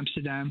here in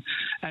Amsterdam,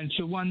 and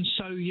for one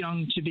so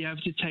young to be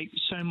able to take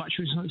so much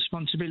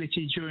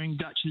responsibility during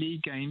Dutch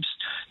league games,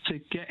 to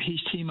get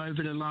his team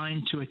over the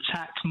line, to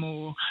attack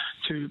more,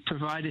 to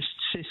provide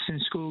assists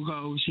and score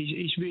goals,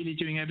 he's really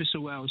doing ever so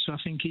well. So I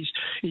think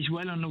he's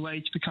well on the way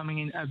to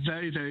becoming a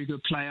very, very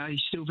good player.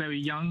 He's still very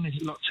young, there's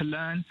a lot to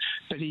learn,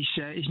 but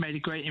he's made a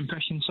great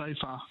impression so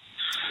far.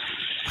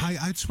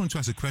 I just want to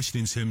ask a question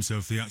in terms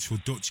of the actual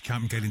Dutch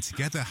camp getting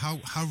together. How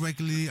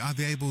regularly are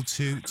they able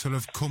to sort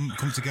of come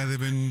together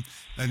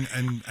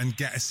and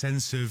get a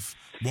sense of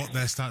what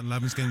their starting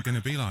 11 is going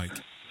to be like?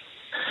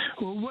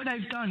 Well, what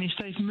they've done is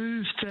they've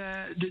moved.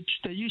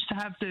 They used to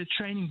have the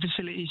training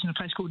facilities in a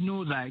place called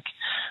Noordwijk,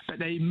 but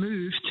they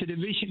moved to the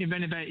recently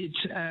renovated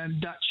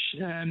Dutch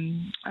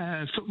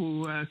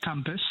football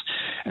campus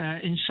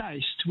in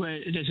Zeist, where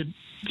there's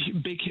a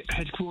big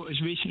headquarters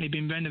recently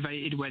been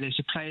renovated, where there's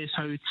a players'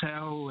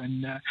 hotel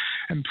and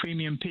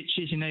premium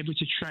pitches and able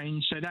to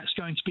train. So that's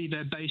going to be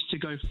their base to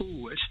go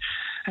forward.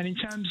 And in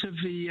terms of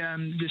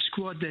the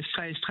squad, there's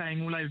players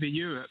playing all over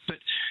Europe, but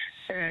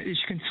as you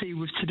can see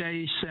with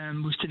today's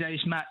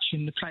match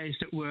and the players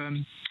that were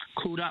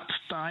called up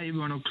by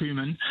Ronald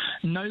Koeman,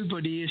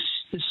 nobody is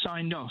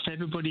signed off.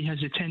 Everybody has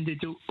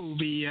attended all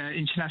the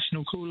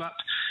international call-up.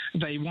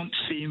 They want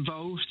to be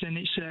involved, and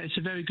it's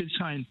a very good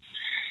sign.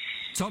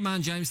 Top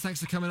man, James, thanks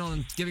for coming on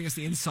and giving us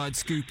the inside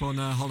scoop on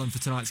Holland for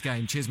tonight's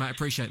game. Cheers, mate.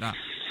 Appreciate that.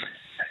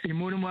 You're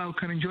more than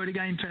welcome. Enjoy the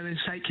game, fellas.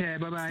 Take care.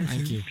 Bye-bye.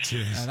 Thank you.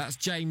 Cheers. That's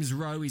James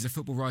Rowe. He's a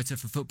football writer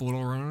for Football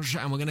Orange,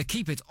 and we're going to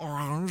keep it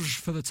orange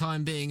for the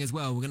time being as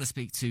well. We're going to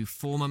speak to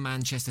former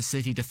Manchester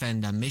City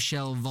defender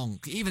Michel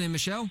Vonk. Evening,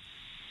 Michel.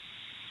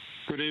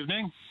 Good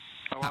evening.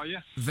 How are you?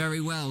 Very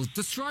well.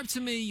 Describe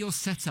to me your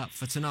setup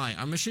for tonight.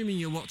 I'm assuming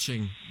you're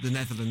watching the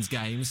Netherlands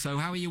game, so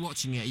how are you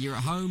watching it? You're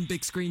at home,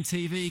 big screen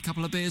TV, a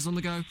couple of beers on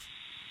the go?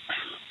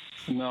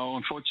 No,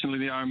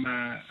 unfortunately, I'm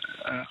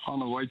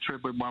on a away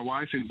trip with my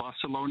wife in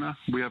Barcelona.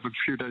 We have a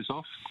few days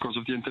off because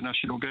of the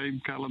international game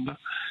calendar.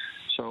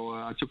 So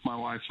I took my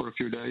wife for a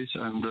few days,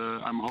 and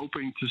I'm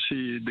hoping to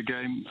see the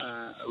game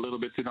a little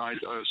bit tonight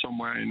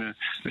somewhere in a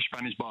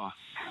Spanish bar.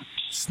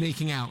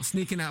 Sneaking out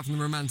from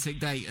the romantic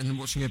date and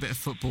watching a bit of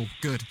football.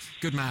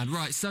 Good man.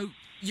 Right, so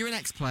you're an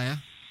ex-player.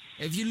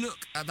 If you look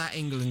at that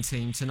England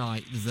team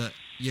tonight that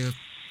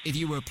if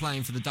you were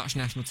playing for the Dutch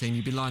national team,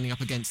 you'd be lining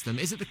up against them.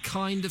 Is it the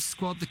kind of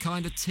squad, the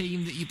kind of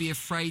team that you'd be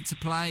afraid to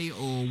play,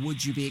 or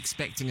would you be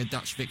expecting a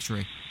Dutch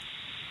victory?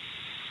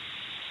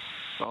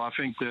 Well, I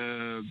think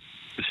the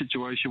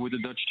situation with the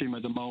Dutch team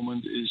at the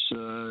moment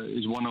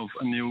is one of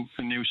a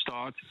new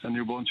start, a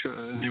new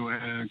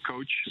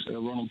coach,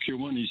 Ronald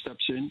Koeman. He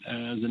steps in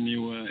as a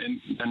new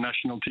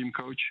national team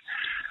coach,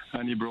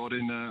 and he brought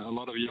in a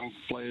lot of young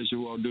players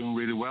who are doing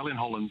really well in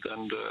Holland.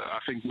 And I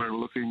think we're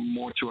looking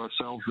more to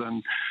ourselves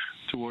than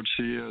towards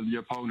the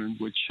opponent,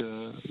 which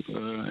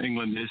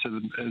England is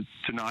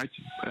tonight,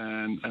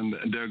 and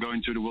they're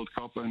going to the World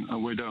Cup,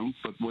 and we don't.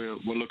 But we're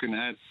looking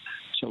ahead,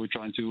 so we're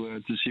trying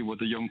to see what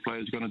the young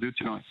players are going to do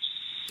tonight.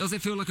 Does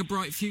it feel like a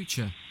bright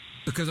future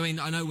Because, I mean,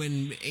 I know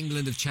when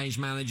England have changed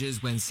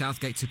managers, when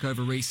Southgate took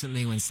over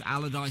recently, when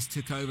Allardyce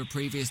took over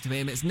previous to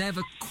him, it's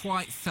never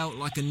quite felt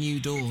like a new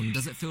dawn.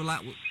 Does it feel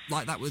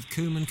like that with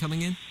Koeman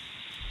coming in?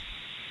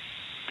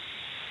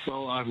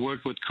 Well, I've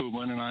worked with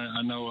Koeman, and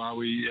I know how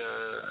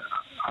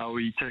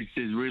he takes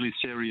this really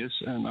serious.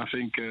 And I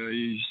think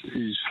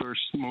his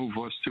first move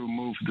was to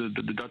move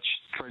the Dutch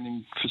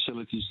training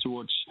facilities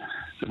towards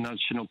the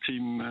national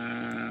team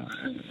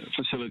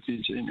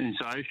facilities in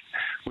Zeist,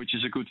 which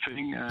is a good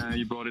thing.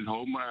 He brought it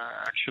home,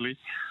 actually.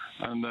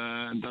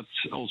 And that's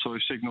also a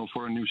signal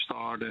for a new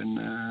start, and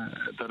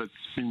that it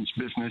means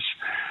business.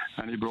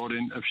 And he brought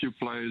in a few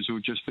players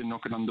who've just been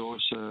knocking on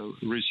doors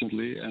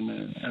recently,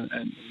 and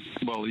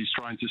well, he's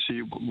trying to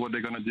see what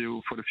they're going to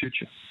do for the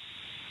future.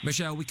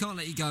 Michel, we can't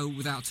let you go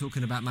without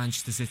talking about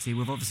Manchester City.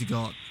 We've obviously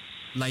got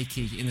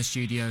Lakey in the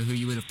studio, who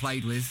you would have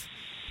played with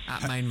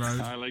at Main Road.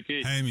 Hi,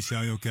 Lakey. Hey,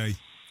 Michel, you okay?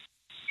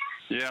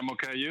 Yeah, I'm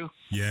okay. You?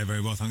 Yeah,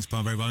 very well, thanks,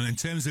 pal. Very well. And in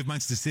terms of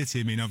Manchester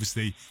City, I mean,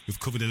 obviously we've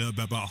covered a little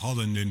bit about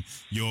Holland and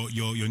your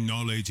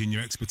knowledge and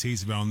your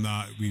expertise around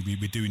that. We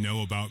do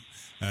know about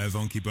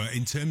Vonkie, but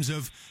in terms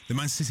of the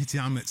Manchester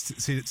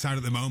City side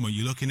at the moment,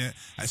 you're looking at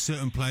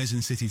certain players in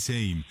the City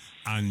team,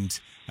 and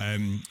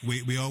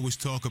we always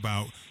talk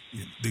about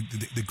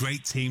the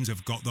great teams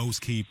have got those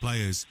key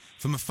players.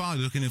 From afar,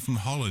 looking at from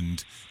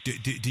Holland,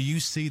 do you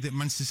see that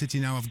Manchester City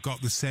now have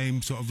got the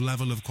same sort of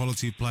level of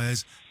quality of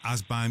players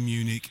as Bayern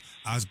Munich,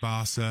 as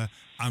Barca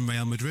and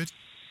Real Madrid?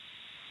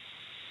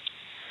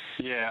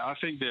 Yeah, I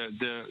think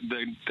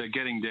they're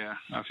getting there.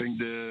 I think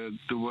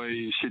the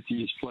way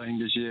City is playing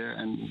this year,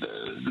 and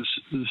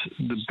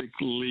the big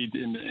lead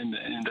in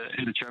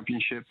the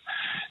championship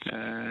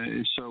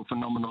is so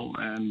phenomenal,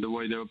 and the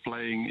way they're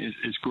playing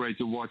is great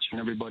to watch. And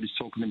everybody's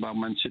talking about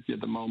Man City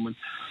at the moment.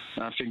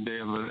 I think they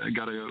have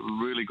got a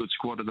really good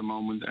squad at the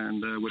moment,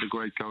 and with a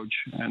great coach,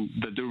 and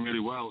they're doing really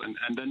well, and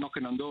they're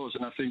knocking on doors.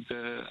 And I think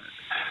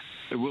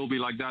it will be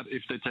like that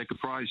if they take a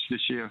prize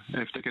this year.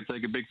 If they can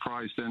take a big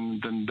prize, then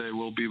they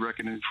will be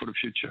reckoning for the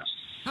future.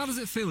 How does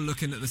it feel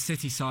looking at the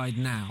City side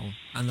now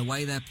and the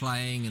way they're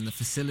playing and the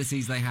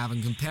facilities they have,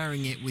 and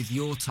comparing it with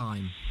your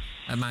time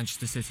at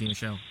Manchester City,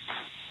 Michel?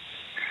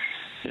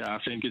 Yeah, I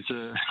think it's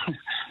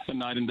a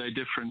night and day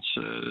difference.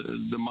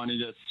 The money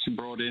that's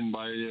brought in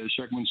by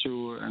Sheikh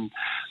Mansour and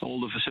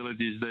all the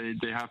facilities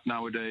they have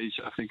nowadays,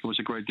 I think it was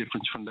a great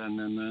difference from then,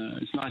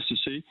 and it's nice to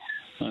see.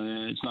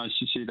 It's nice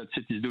to see that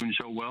City is doing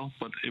so well,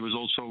 but it was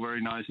also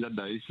very nice that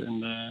day,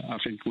 and I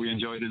think we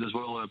enjoyed it as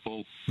well,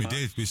 Paul.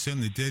 We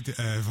certainly did,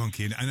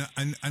 Vonkie,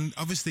 and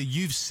obviously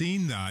you've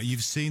seen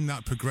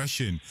that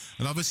progression,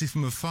 and obviously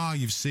from afar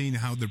you've seen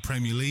how the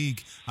Premier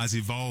League has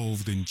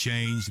evolved and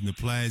changed, and the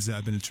players that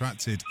have been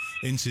attracted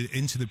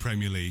into the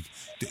Premier League.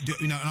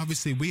 And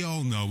obviously we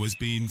all know, as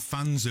being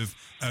fans of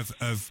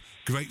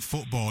great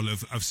football,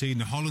 of seeing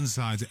the Holland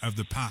side of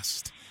the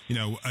past,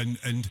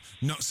 and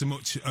not so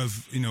much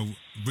of,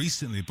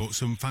 recently, but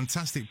some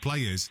fantastic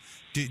players.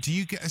 Do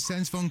you get a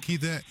sense, Vonkie,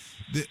 that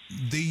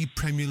the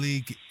Premier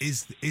League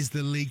is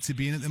the league to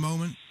be in at the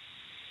moment?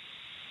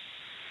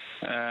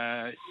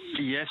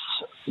 Yes,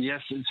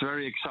 it's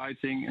very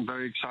exciting and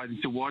very exciting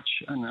to watch,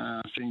 and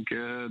I think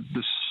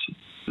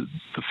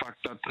the fact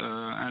that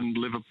and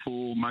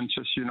Liverpool,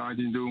 Manchester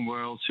United doing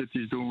well,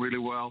 City is doing really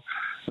well,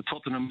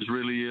 Tottenham is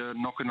really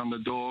knocking on the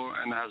door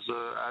and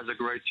has a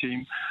great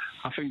team.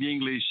 I think the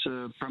English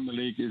Premier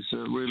League is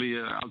really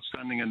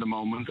outstanding at the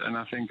moment, and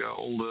I think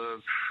all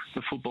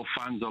the football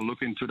fans are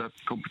looking to that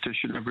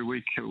competition every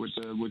week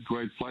with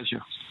great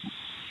pleasure.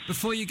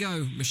 Before you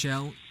go,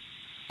 Michel,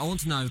 I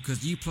want to know,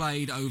 because you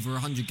played over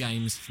 100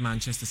 games for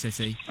Manchester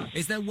City,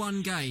 is there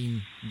one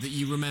game that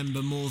you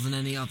remember more than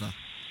any other?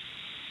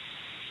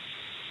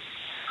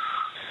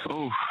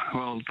 Oh,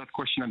 well, that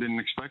question I didn't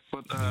expect,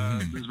 but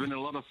there's been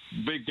a lot of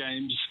big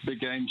games.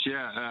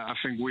 Yeah, I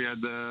think we had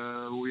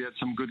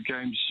some good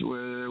games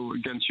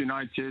against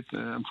United.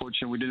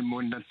 Unfortunately, we didn't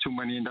win that too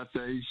many in that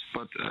days,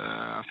 but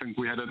I think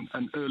we had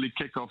an early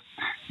kickoff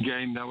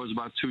game that was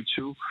about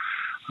 2-2.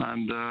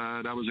 And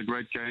that was a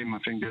great game. I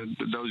think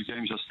those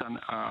games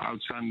are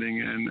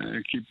outstanding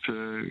and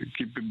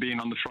keep being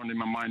on the front in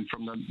my mind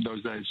from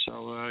those days.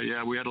 So,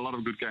 yeah, we had a lot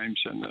of good games,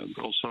 and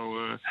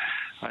also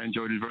I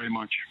enjoyed it very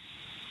much.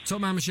 Top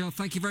man, Michel,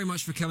 thank you very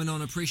much for coming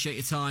on. I appreciate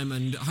your time,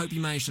 and I hope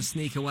you managed to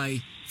sneak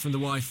away from the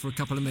wife for a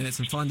couple of minutes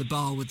and find the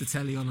bar with the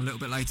telly on a little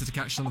bit later to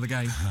catch some of the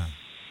game.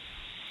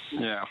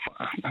 Yeah,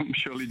 I'm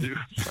surely do.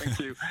 Thank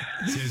you.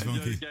 Cheers, Enjoy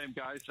Vonkie. the game,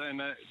 guys,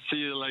 and see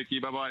you,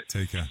 Lakey. Bye-bye.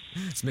 Take care.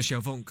 It's Michel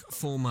Vonk,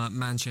 former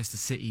Manchester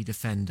City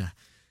defender.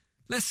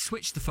 Let's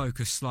switch the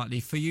focus slightly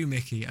for you,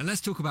 Mickey, and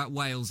let's talk about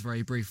Wales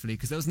very briefly,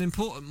 because there was an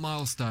important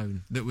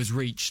milestone that was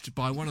reached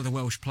by one of the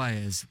Welsh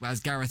players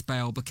as Gareth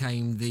Bale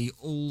became the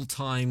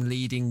all-time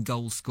leading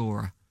goal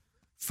scorer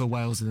for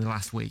Wales in the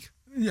last week.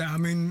 Yeah, I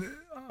mean,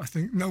 I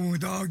think no one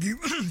would argue,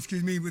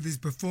 excuse me, with his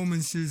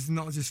performances,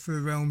 not just for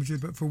Real Madrid,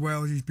 but for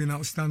Wales. He's been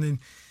outstanding.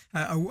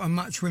 A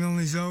match win on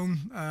his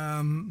own,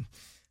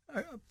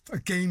 a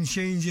game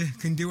changer,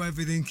 can do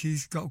everything.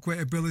 He's got great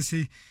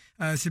ability.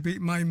 to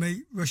beat my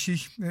mate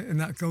Rushy in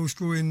that goal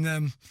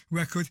scoring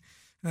record.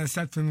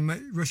 Sad for my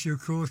mate Rushy,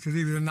 of course, because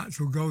he was a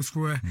natural goal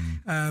scorer.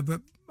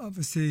 But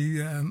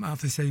obviously, I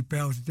have to say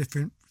Bale's a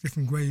different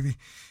gravy.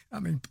 I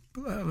mean,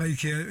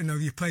 like,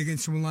 you play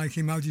against someone like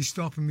him, how do you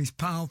stop him? He's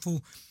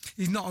powerful.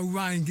 He's not a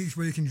Ryan Giggs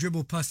where he can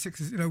dribble past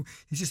sixes.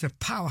 He's just a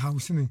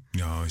powerhouse, isn't he?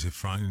 No, he's a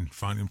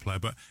frightening player.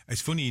 But it's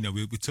funny,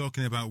 we're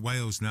talking about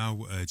Wales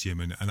now,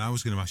 Jim, and I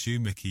was going to ask you,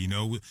 Mickey,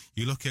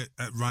 you look at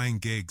Ryan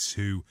Giggs,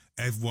 who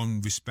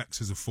everyone respects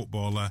as a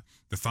footballer,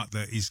 the fact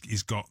that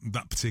he's got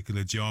that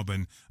particular job,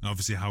 and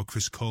obviously how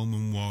Chris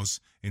Coleman was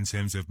in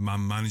terms of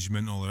man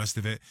management, all the rest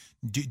of it.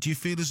 Do you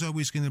feel as though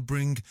he's going to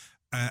bring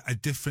a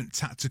different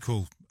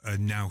tactical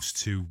nous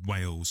to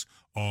Wales,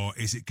 or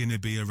is it going to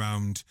be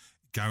around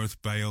Gareth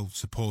Bale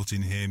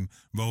supporting him,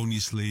 rolling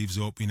your sleeves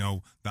up,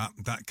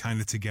 that kind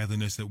of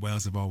togetherness that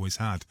Wales have always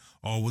had?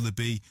 Or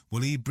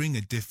will he bring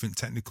a different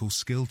technical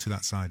skill to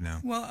that side now?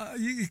 Well,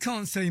 you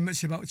can't say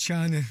much about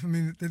China. I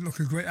mean, they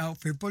look a great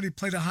outfit, but he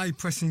played a high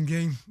pressing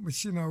game,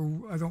 which, I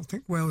don't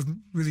think Wales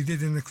really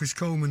did in the Chris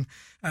Coleman.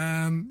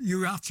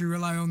 You have to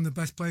rely on the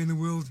best player in the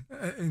world,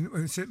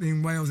 certainly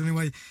in Wales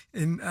anyway,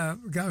 in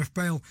Gareth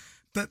Bale.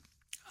 But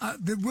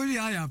the worry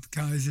I have,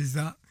 guys, is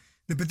that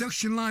the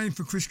production line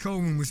for Chris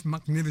Coleman was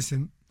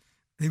magnificent.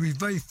 He was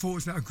very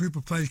fortunate a group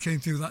of players came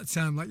through that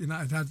time, like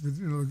United had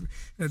with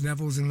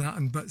Neville's and that.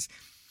 But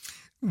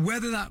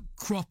whether that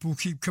crop will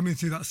keep coming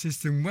through that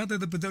system, whether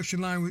the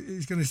production line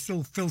is going to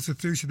still filter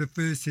through to the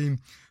first team,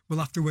 we'll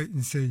have to wait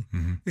and see.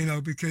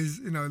 Because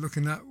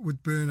looking at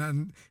Woodburn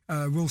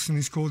and Wilson,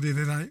 who scored the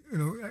other night,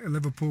 a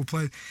Liverpool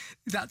player,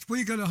 that's what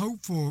you got to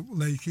hope for,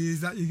 Lakey,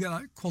 is that you get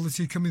that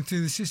quality coming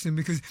through the system.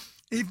 Because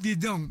if you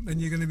don't, then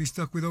you're going to be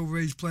stuck with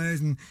overage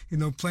players and,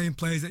 playing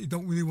players that you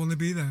don't really want to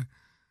be there.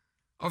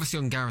 Obviously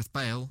on Gareth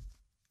Bale,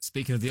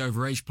 speaking of the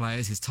overage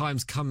players, his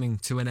time's coming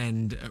to an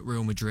end at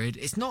Real Madrid.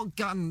 It's not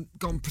gone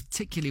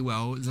particularly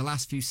well in the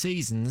last few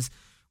seasons.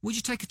 Would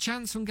you take a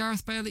chance on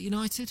Gareth Bale at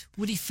United?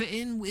 Would he fit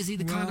in? Is he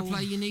the kind of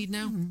player you need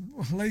now?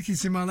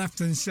 Lakey's to my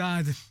left-hand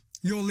side.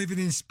 You're living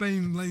in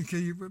Spain,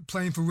 Lakey,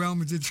 playing for Real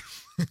Madrid.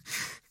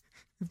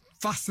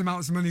 Vast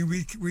amounts of money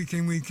week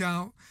in, week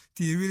out.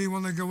 Do you really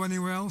want to go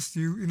anywhere else?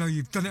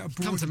 You've done it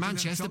abroad. Come to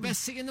Manchester,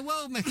 best city in the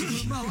world,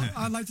 Mickey. Well,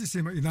 I'd like to see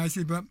him at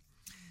United, but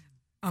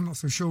I'm not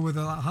so sure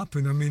whether that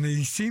happened. I mean,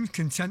 he seems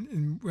content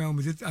in Real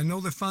Madrid. I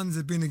know the fans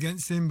have been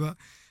against him, but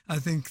I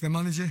think the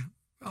manager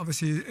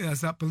obviously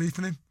has that belief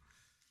in him.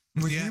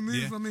 Would you move?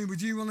 Yeah. I mean,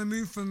 would you want to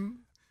move from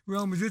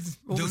Real Madrid?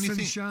 The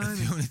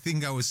only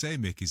thing I would say,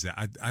 Mick, is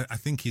that I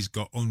think he's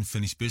got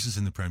unfinished business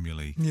in the Premier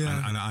League.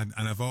 Yeah. And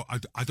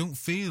I don't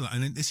feel,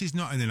 and this is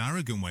not in an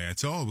arrogant way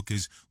at all,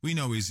 because we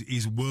know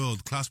he's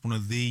world class, one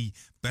of the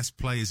best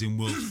players in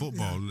world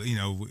football.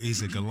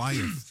 He's a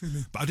Goliath.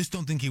 But I just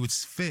don't think he would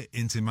fit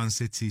into Man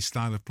City's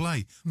style of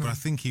play. No. But I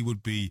think he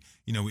would be,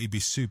 he'd be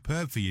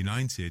superb for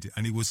United,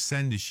 and he would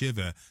send a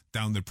shiver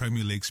down the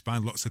Premier League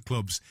spine, lots of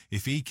clubs,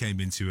 if he came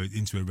into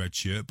a red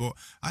shirt. But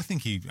I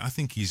think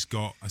he's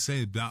got, I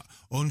say, that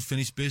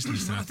unfinished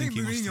business. And I think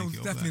Mourinho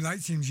definitely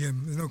likes him,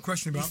 Jim. There's no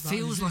question about that.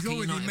 Feels like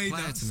he's already made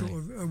that sort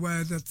of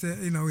aware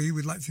that he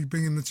would like to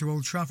bring him to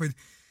Old Trafford.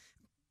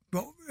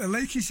 But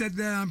like he said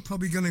there, I'm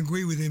probably going to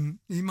agree with him.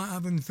 He might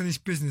have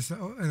unfinished business,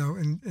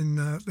 in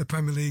the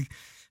Premier League.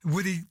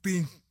 Would he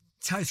be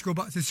tight to go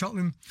back to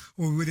Tottenham,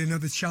 or would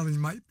another challenge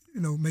might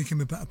make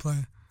him a better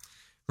player?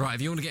 Right,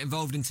 if you want to get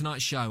involved in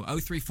tonight's show,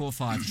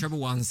 0345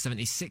 111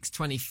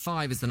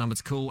 7625 is the number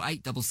to call,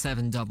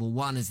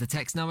 87711 is the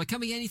text number. It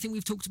can be anything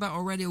we've talked about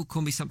already, or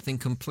can be something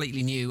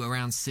completely new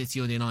around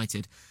City or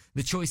United.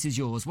 The choice is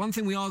yours. One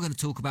thing we are going to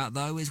talk about,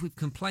 though, is we've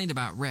complained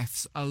about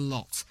refs a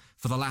lot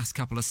for the last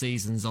couple of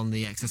seasons on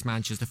the XS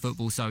Manchester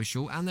Football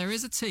Social, and there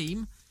is a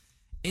team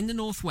in the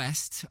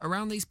Northwest,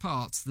 around these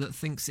parts, that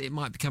thinks it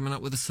might be coming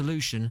up with a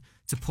solution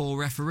to poor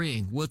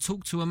refereeing. We'll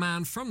talk to a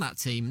man from that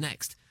team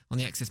next on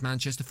the XS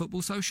Manchester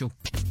Football Social.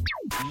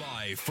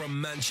 Live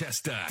from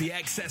Manchester, the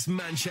XS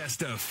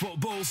Manchester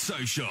Football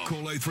Social.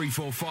 Call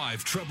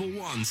 0345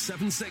 111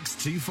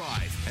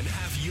 7625 and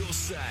have your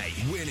say.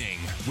 Winning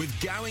with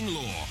Gowing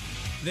Law.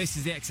 This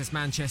is the XS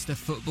Manchester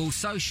Football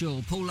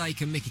Social. Paul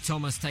Lake and Mickey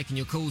Thomas taking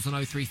your calls on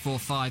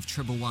 0345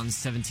 111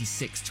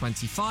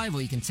 7625,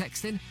 or you can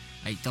text in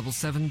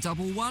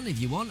 87711 if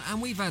you want.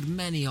 And we've had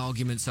many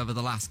arguments over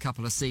the last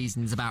couple of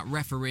seasons about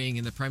refereeing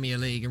in the Premier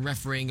League and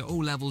refereeing at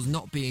all levels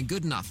not being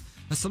good enough.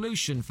 A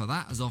solution for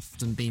that has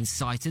often been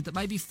cited, that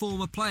maybe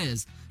former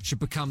players should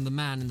become the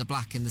man in the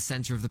black in the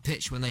centre of the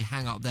pitch when they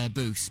hang up their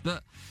booths.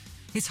 But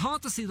it's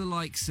hard to see the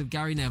likes of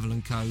Gary Neville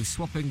and co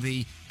swapping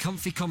the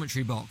comfy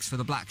commentary box for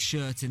the black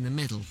shirt in the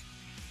middle.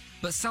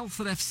 But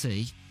Salford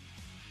FC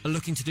are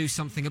looking to do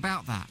something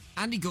about that.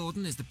 Andy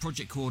Gordon is the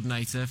project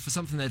coordinator for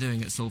something they're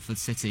doing at Salford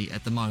City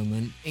at the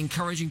moment,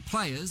 encouraging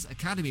players,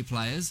 academy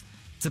players,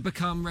 to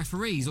become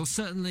referees, or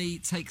certainly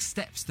take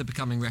steps to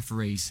becoming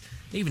referees.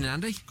 Evening,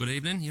 Andy. Good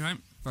evening, you right?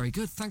 Very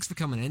good. Thanks for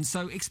coming in.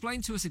 So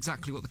explain to us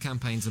exactly what the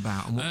campaign's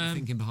about and what the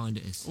thinking behind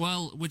it is.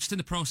 Well, we're just in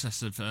the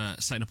process of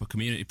setting up a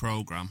community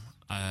programme,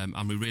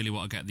 and we really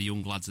want to get the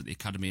young lads at the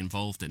academy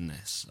involved in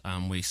this.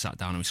 And we sat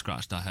down and we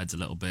scratched our heads a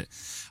little bit,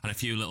 and a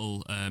few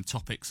little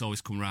topics always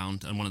come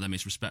round, and one of them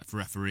is respect for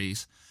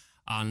referees.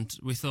 And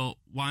we thought,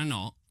 why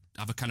not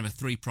have a kind of a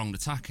three-pronged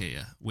attack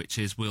here, which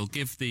is we'll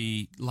give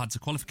the lads a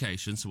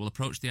qualification, so we'll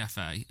approach the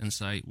FA and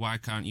say, why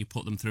can't you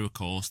put them through a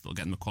course that'll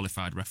get them a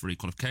qualified referee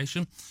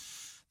qualification?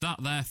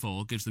 That,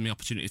 therefore, gives them the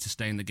opportunity to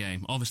stay in the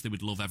game. Obviously,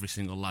 we'd love every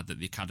single lad at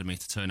the academy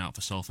to turn out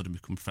for Salford and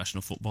become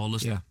professional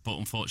footballers, but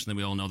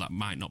unfortunately, we all know that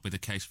might not be the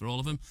case for all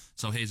of them.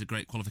 So here's a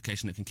great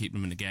qualification that can keep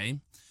them in the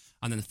game.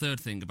 And then the third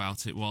thing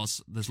about it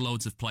was there's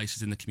loads of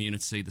places in the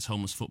community, there's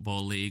homeless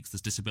football leagues, there's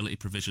disability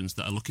provisions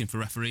that are looking for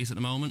referees at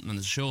the moment, and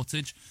there's a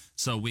shortage.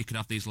 So we could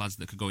have these lads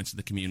that could go into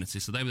the community.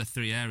 So they were the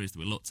three areas that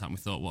we looked at, and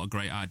we thought, what a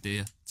great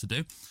idea to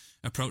do.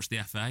 Approached the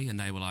FA, and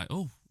they were like,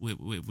 oh,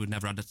 we've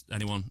never had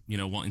anyone,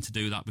 wanting to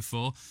do that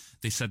before.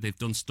 They said they've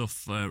done stuff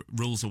for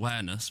rules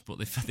awareness, but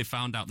they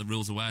found out the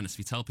rules awareness, if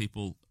you tell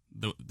people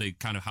the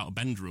kind of how to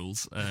bend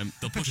rules,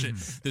 they'll push it.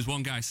 There's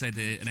one guy said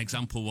an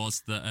example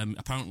was that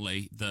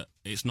apparently that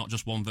it's not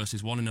just 1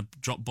 versus 1 in a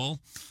drop ball.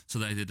 So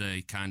they did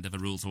a kind of a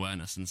rules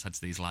awareness and said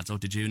to these lads,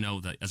 did you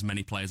know that as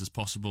many players as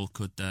possible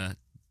could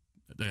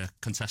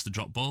contest a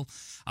drop ball?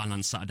 And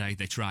on Saturday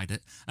they tried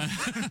it,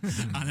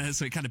 and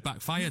so it kind of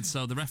backfired.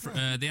 So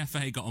the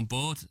FA got on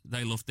board,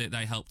 they loved it,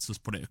 they helped us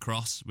put it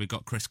across. We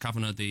got Chris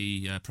Kavanagh,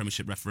 the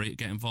Premiership referee, to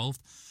get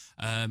involved,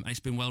 and it's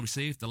been well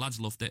received. The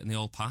lads loved it and they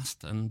all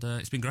passed, and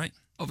it's been great.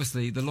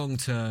 Obviously, the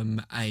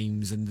long-term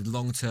aims and the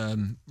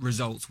long-term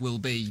results will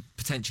be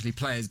potentially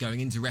players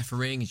going into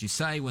refereeing, as you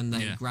say, when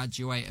they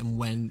graduate,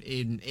 and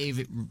if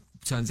it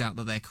turns out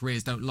that their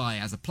careers don't lie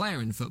as a player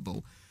in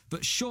football.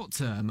 But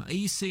short-term, are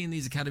you seeing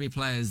these academy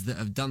players that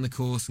have done the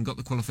course and got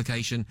the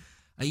qualification,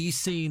 are you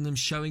seeing them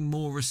showing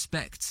more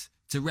respect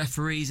to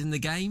referees in the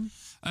game?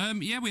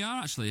 Yeah, we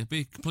are actually, to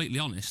be completely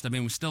honest. I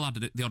mean, we've still had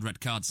the odd red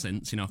card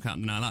since, I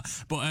can't deny that.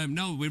 But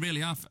no, we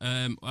really have.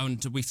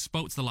 And we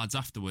spoke to the lads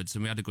afterwards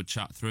and we had a good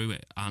chat through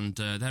it. And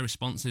their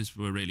responses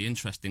were really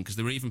interesting, because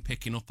they were even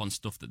picking up on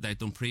stuff that they'd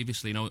done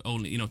previously,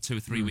 only 2 or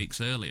 3 weeks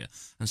earlier,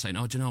 and saying,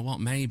 do you know what,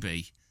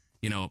 maybe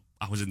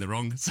I was in the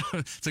wrong. So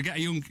to get a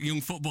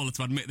young footballer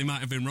to admit they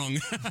might have been wrong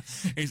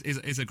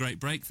is a great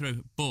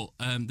breakthrough. But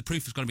the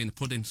proof has got to be in the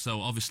pudding.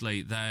 So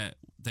obviously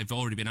they've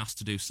already been asked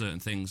to do certain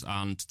things,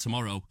 and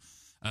tomorrow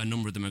a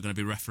number of them are going to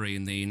be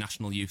refereeing the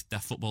National Youth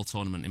Deaf Football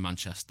Tournament in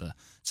Manchester.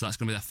 So that's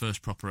going to be their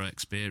first proper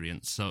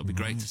experience. So it'll be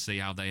great to see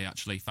how they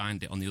actually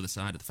find it on the other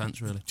side of the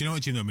fence, really. Do you know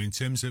what, Jim? I mean, in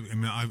terms of,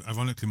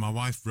 ironically, my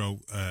wife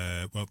wrote,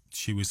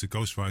 she was the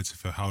ghostwriter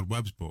for Howard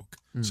Webb's book.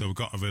 So we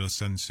got a real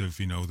sense of,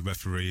 the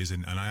referees.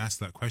 And I asked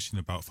that question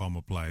about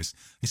former players.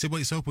 He said, well,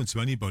 it's open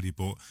to anybody.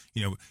 But,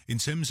 in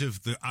terms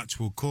of the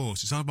actual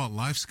course, it's all about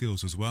life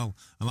skills as well.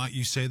 And like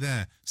you say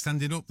there,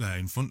 standing up there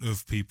in front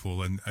of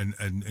people and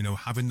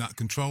having that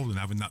control and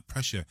having that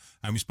pressure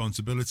and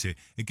responsibility,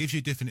 it gives you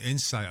a different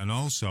insight. And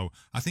also,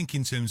 I think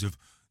in terms of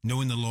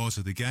knowing the laws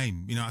of the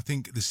game, I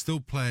think there's still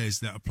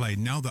players that are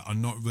playing now that are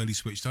not really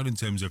switched on in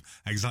terms of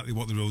exactly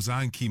what the rules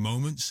are in key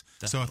moments.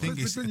 Definitely. So I think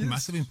it's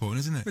massively important,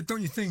 isn't it? But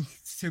don't you think,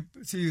 to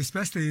you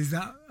especially, is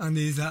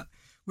that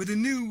with the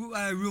new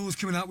rules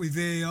coming out with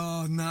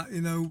VAR and that,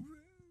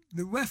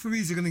 the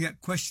referees are going to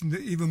get questioned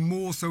even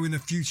more so in the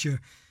future.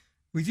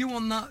 Would you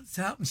want that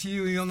to happen to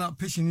you on that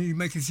pitch, and you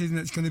make a decision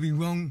that's going to be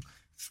wrong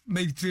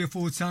maybe 3 or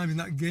 4 times in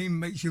that game,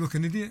 makes you look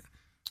an idiot?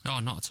 Oh,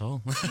 not at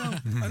all.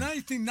 And I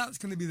think that's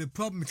going to be the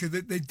problem, because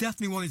they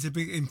definitely wanted to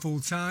bring it in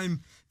full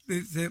time.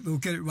 They'll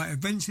get it right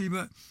eventually.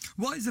 But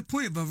what is the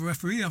point of a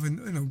referee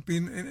having,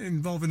 being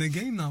involved in a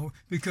game now?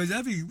 Because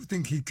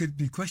everything he could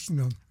be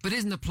questioned on. But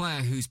isn't a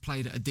player who's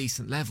played at a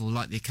decent level,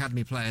 like the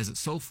academy players at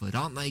Salford,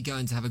 aren't they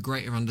going to have a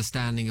greater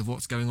understanding of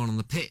what's going on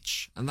the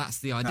pitch? And that's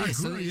the idea.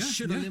 So it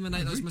should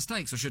eliminate those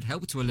mistakes, or should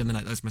help to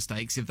eliminate those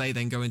mistakes if they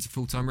then go into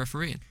full-time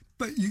refereeing.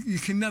 But you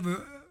can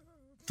never,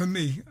 for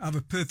me, have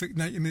a perfect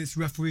 90 minutes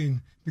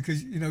refereeing,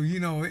 because it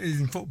is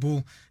in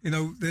football.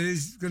 There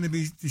is going to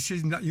be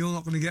decisions that you're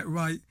not going to get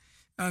right,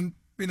 and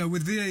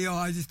with VAR,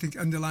 I just think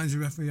underlines the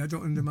referee. I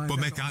don't undermine. But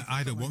Mick,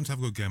 I don't want to have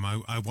a good game.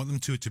 I want them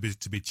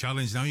to be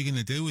challenged. How are you going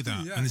to deal with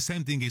that? Yeah. And the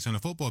same thing is on a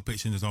football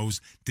pitch, and there's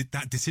always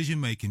that decision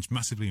making is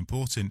massively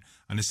important.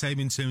 And the same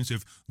in terms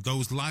of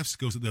those life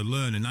skills that they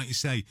learn. And like you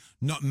say,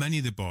 not many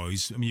of the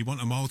boys. I mean, you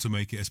want them all to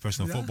make it as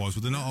professional footballers,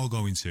 but they're not all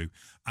going to.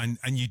 And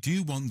you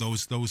do want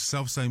those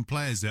self-same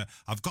players that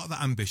have got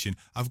that ambition,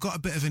 have got a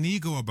bit of an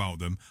ego about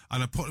them,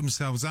 and have put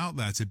themselves out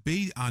there to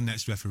be our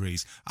next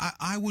referees.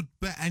 I would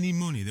bet any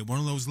money that one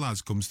of those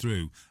lads comes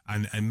through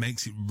and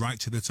makes it right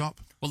to the top.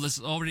 Well, there's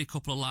already a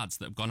couple of lads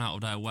that have gone out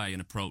of their way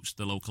and approached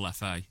the local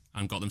FA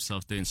and got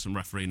themselves doing some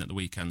refereeing at the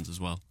weekends as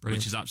well.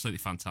 Brilliant. Which is absolutely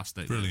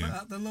fantastic. Brilliant.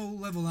 But at the low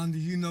level, Andy,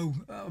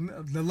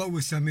 the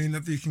lowest,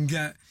 that you can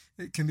get,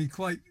 it can be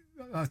quite,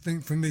 I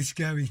think, for me,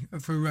 scary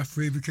for a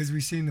referee, because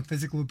we've seen the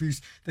physical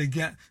abuse they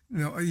get,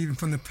 even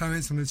from the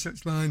parents on the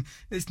touchline.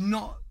 It's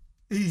not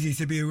easy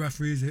to be a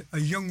referee, is it? A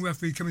young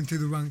referee coming through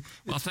the rank.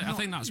 Well, I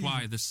think that's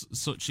why there's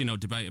such,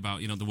 debate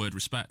about, the word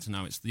respect, and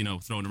now it's,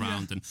 thrown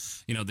around, and,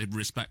 the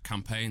respect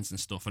campaigns and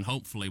stuff. And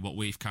hopefully what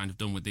we've kind of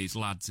done with these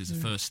lads is a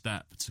first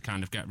step to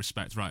kind of get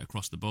respect right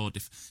across the board.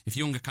 If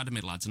young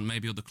academy lads and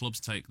maybe other clubs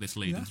take this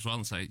lead as well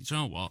and say, you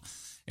know what,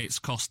 it's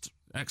cost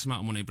X amount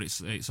of money, but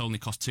it's only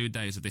cost 2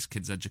 days of this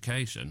kid's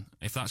education.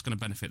 If that's going to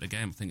benefit the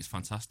game, I think it's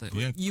fantastic.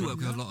 Yeah. You work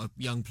with a lot of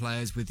young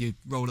players with your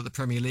role at the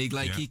Premier League,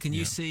 Lakey. Can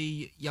you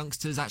see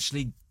youngsters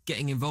actually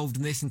getting involved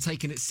in this and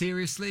taking it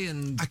seriously?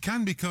 And I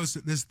can, because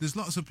there's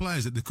lots of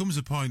players that there comes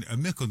a point,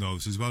 and Mikel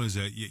knows as well as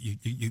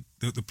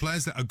the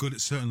players that are good at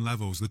certain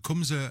levels, there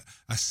comes a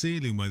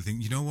ceiling where they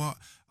think, you know what,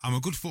 I'm a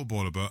good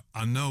footballer, but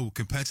I know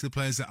compared to the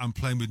players that I'm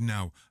playing with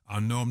now, I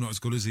know I'm not as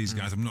good as these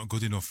guys. I'm not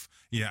good enough.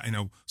 Yeah,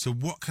 So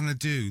what can I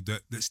do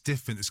that's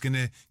different, that's going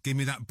to give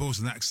me that buzz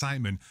and that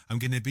excitement? I'm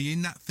going to be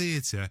in that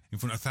theatre in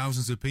front of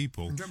thousands of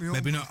people,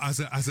 maybe not as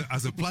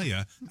a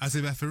player, as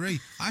a referee.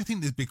 I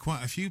think there'd be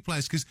quite a few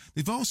players, because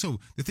they've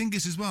also, the thing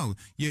is as well,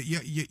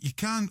 you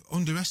can't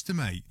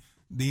underestimate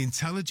the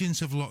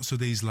intelligence of lots of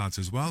these lads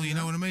as well, you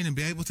know what I mean? And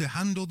be able to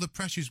handle the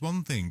pressure is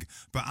one thing,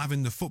 but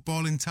having the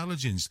football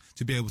intelligence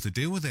to be able to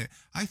deal with it,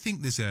 I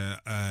think there's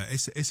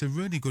it's a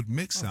really good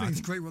mix. I think it's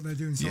great what they're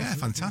doing. Yeah,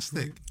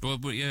 fantastic. Well,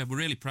 we're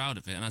really proud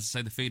of it, and as I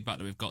say, the feedback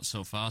that we've got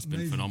so far has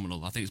been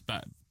phenomenal. I think it's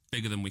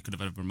bigger than we could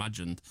have ever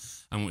imagined,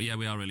 and we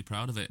are really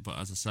proud of it. But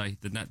as I say,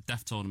 the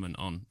Deaf tournament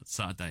on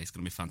Saturday is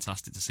going to be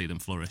fantastic to see them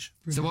flourish.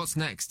 So what's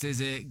next?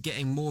 Is it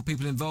getting more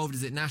people involved?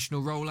 Is it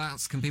national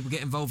rollouts? Can people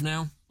get involved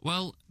now?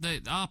 Well,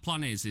 our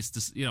plan is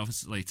to,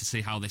 obviously to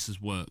see how this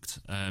has worked.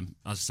 As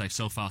I say,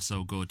 so far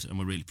so good, and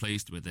we're really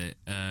pleased with it.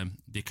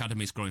 The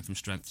academy's growing from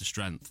strength to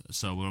strength,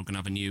 so we're going to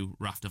have a new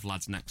raft of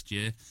lads next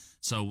year.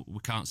 So we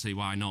can't see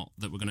why not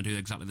that we're going to do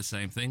exactly the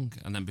same thing,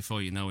 and then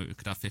before you know it, we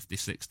could have 50,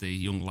 60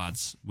 young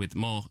lads with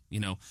more,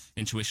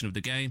 intuition of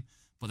the game,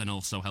 but then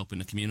also helping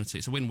the community.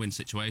 It's a win-win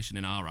situation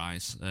in our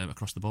eyes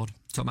across the board.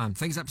 Top man, I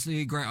think it's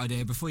absolutely a great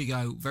idea. Before you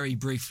go, very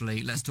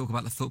briefly, let's talk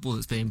about the football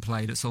that's being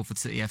played at Salford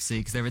City FC,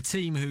 because they're a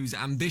team whose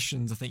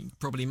ambitions, I think,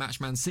 probably match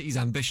Man City's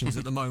ambitions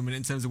at the moment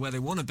in terms of where they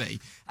want to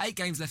be. 8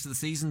 games left of the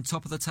season,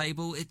 top of the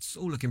table. It's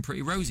all looking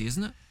pretty rosy,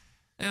 isn't it?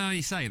 Yeah,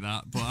 you say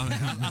that, but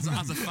as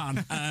a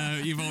fan,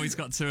 you've always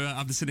got to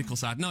have the cynical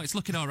side. No, it's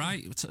looking all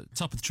right.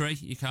 Top of the tree.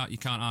 You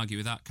can't argue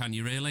with that, can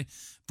you? Really?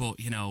 But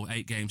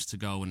 8 games to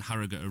go, and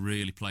Harrogate are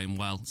really playing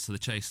well, so they're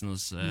chasing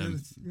us,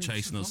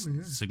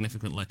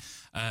 significantly.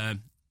 I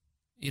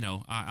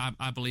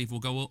believe we'll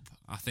go up.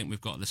 I think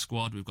we've got the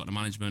squad, we've got the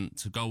management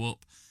to go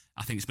up.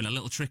 I think it's been a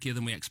little trickier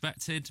than we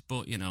expected,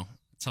 but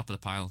top of the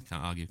pile,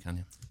 can't argue, can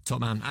you? Top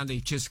man.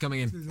 Andy, cheers for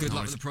coming in. Good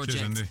luck with the project.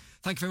 Cheers, Andy.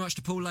 Thank you very much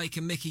to Paul Lake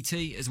and Mickey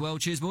T as well.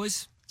 Cheers,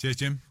 boys. Cheers,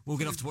 Jim. We'll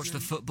get off to watch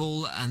the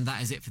football, and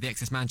that is it for the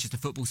XS Manchester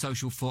Football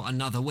Social for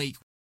another week.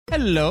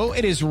 Hello,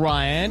 it is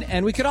Ryan,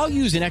 and we could all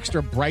use an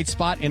extra bright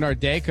spot in our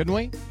day, couldn't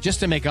we? Just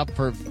to make up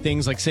for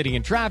things like sitting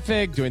in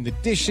traffic, doing the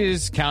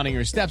dishes, counting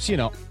your steps,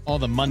 all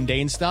the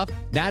mundane stuff.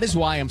 That is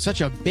why I'm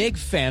such a big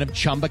fan of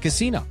Chumba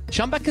Casino.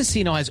 Chumba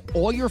Casino has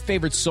all your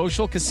favorite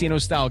social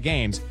casino-style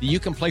games that you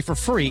can play for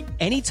free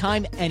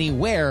anytime,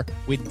 anywhere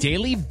with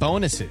daily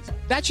bonuses.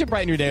 That should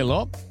brighten your day a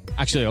little.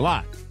 Actually, a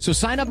lot. So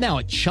sign up now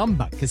at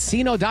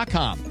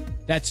ChumbaCasino.com.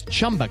 That's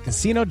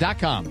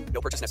ChumbaCasino.com.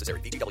 No purchase necessary.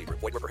 VGW Group.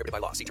 Void where prohibited by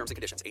law. See terms and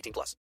conditions.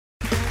 18+.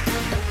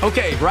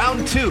 Okay,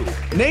 round 2.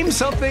 Name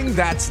something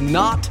that's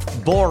not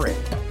boring.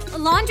 A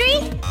laundry?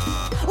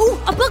 Ooh,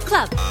 a book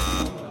club.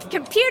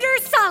 Computer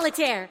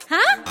solitaire,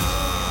 huh?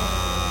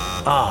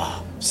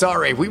 Ah,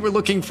 sorry. We were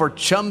looking for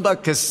Chumba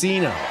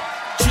Casino.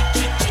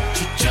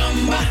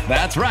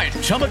 That's right.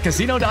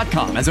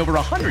 ChumbaCasino.com has over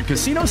 100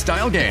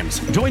 casino-style games.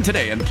 Join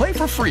today and play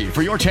for free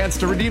for your chance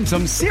to redeem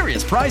some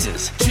serious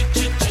prizes.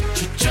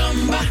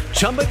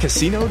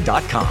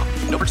 ChumbaCasino.com.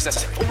 No purchase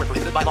necessary. Void where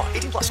prohibited by law.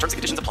 18+. Terms and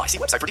conditions apply. See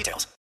website for details.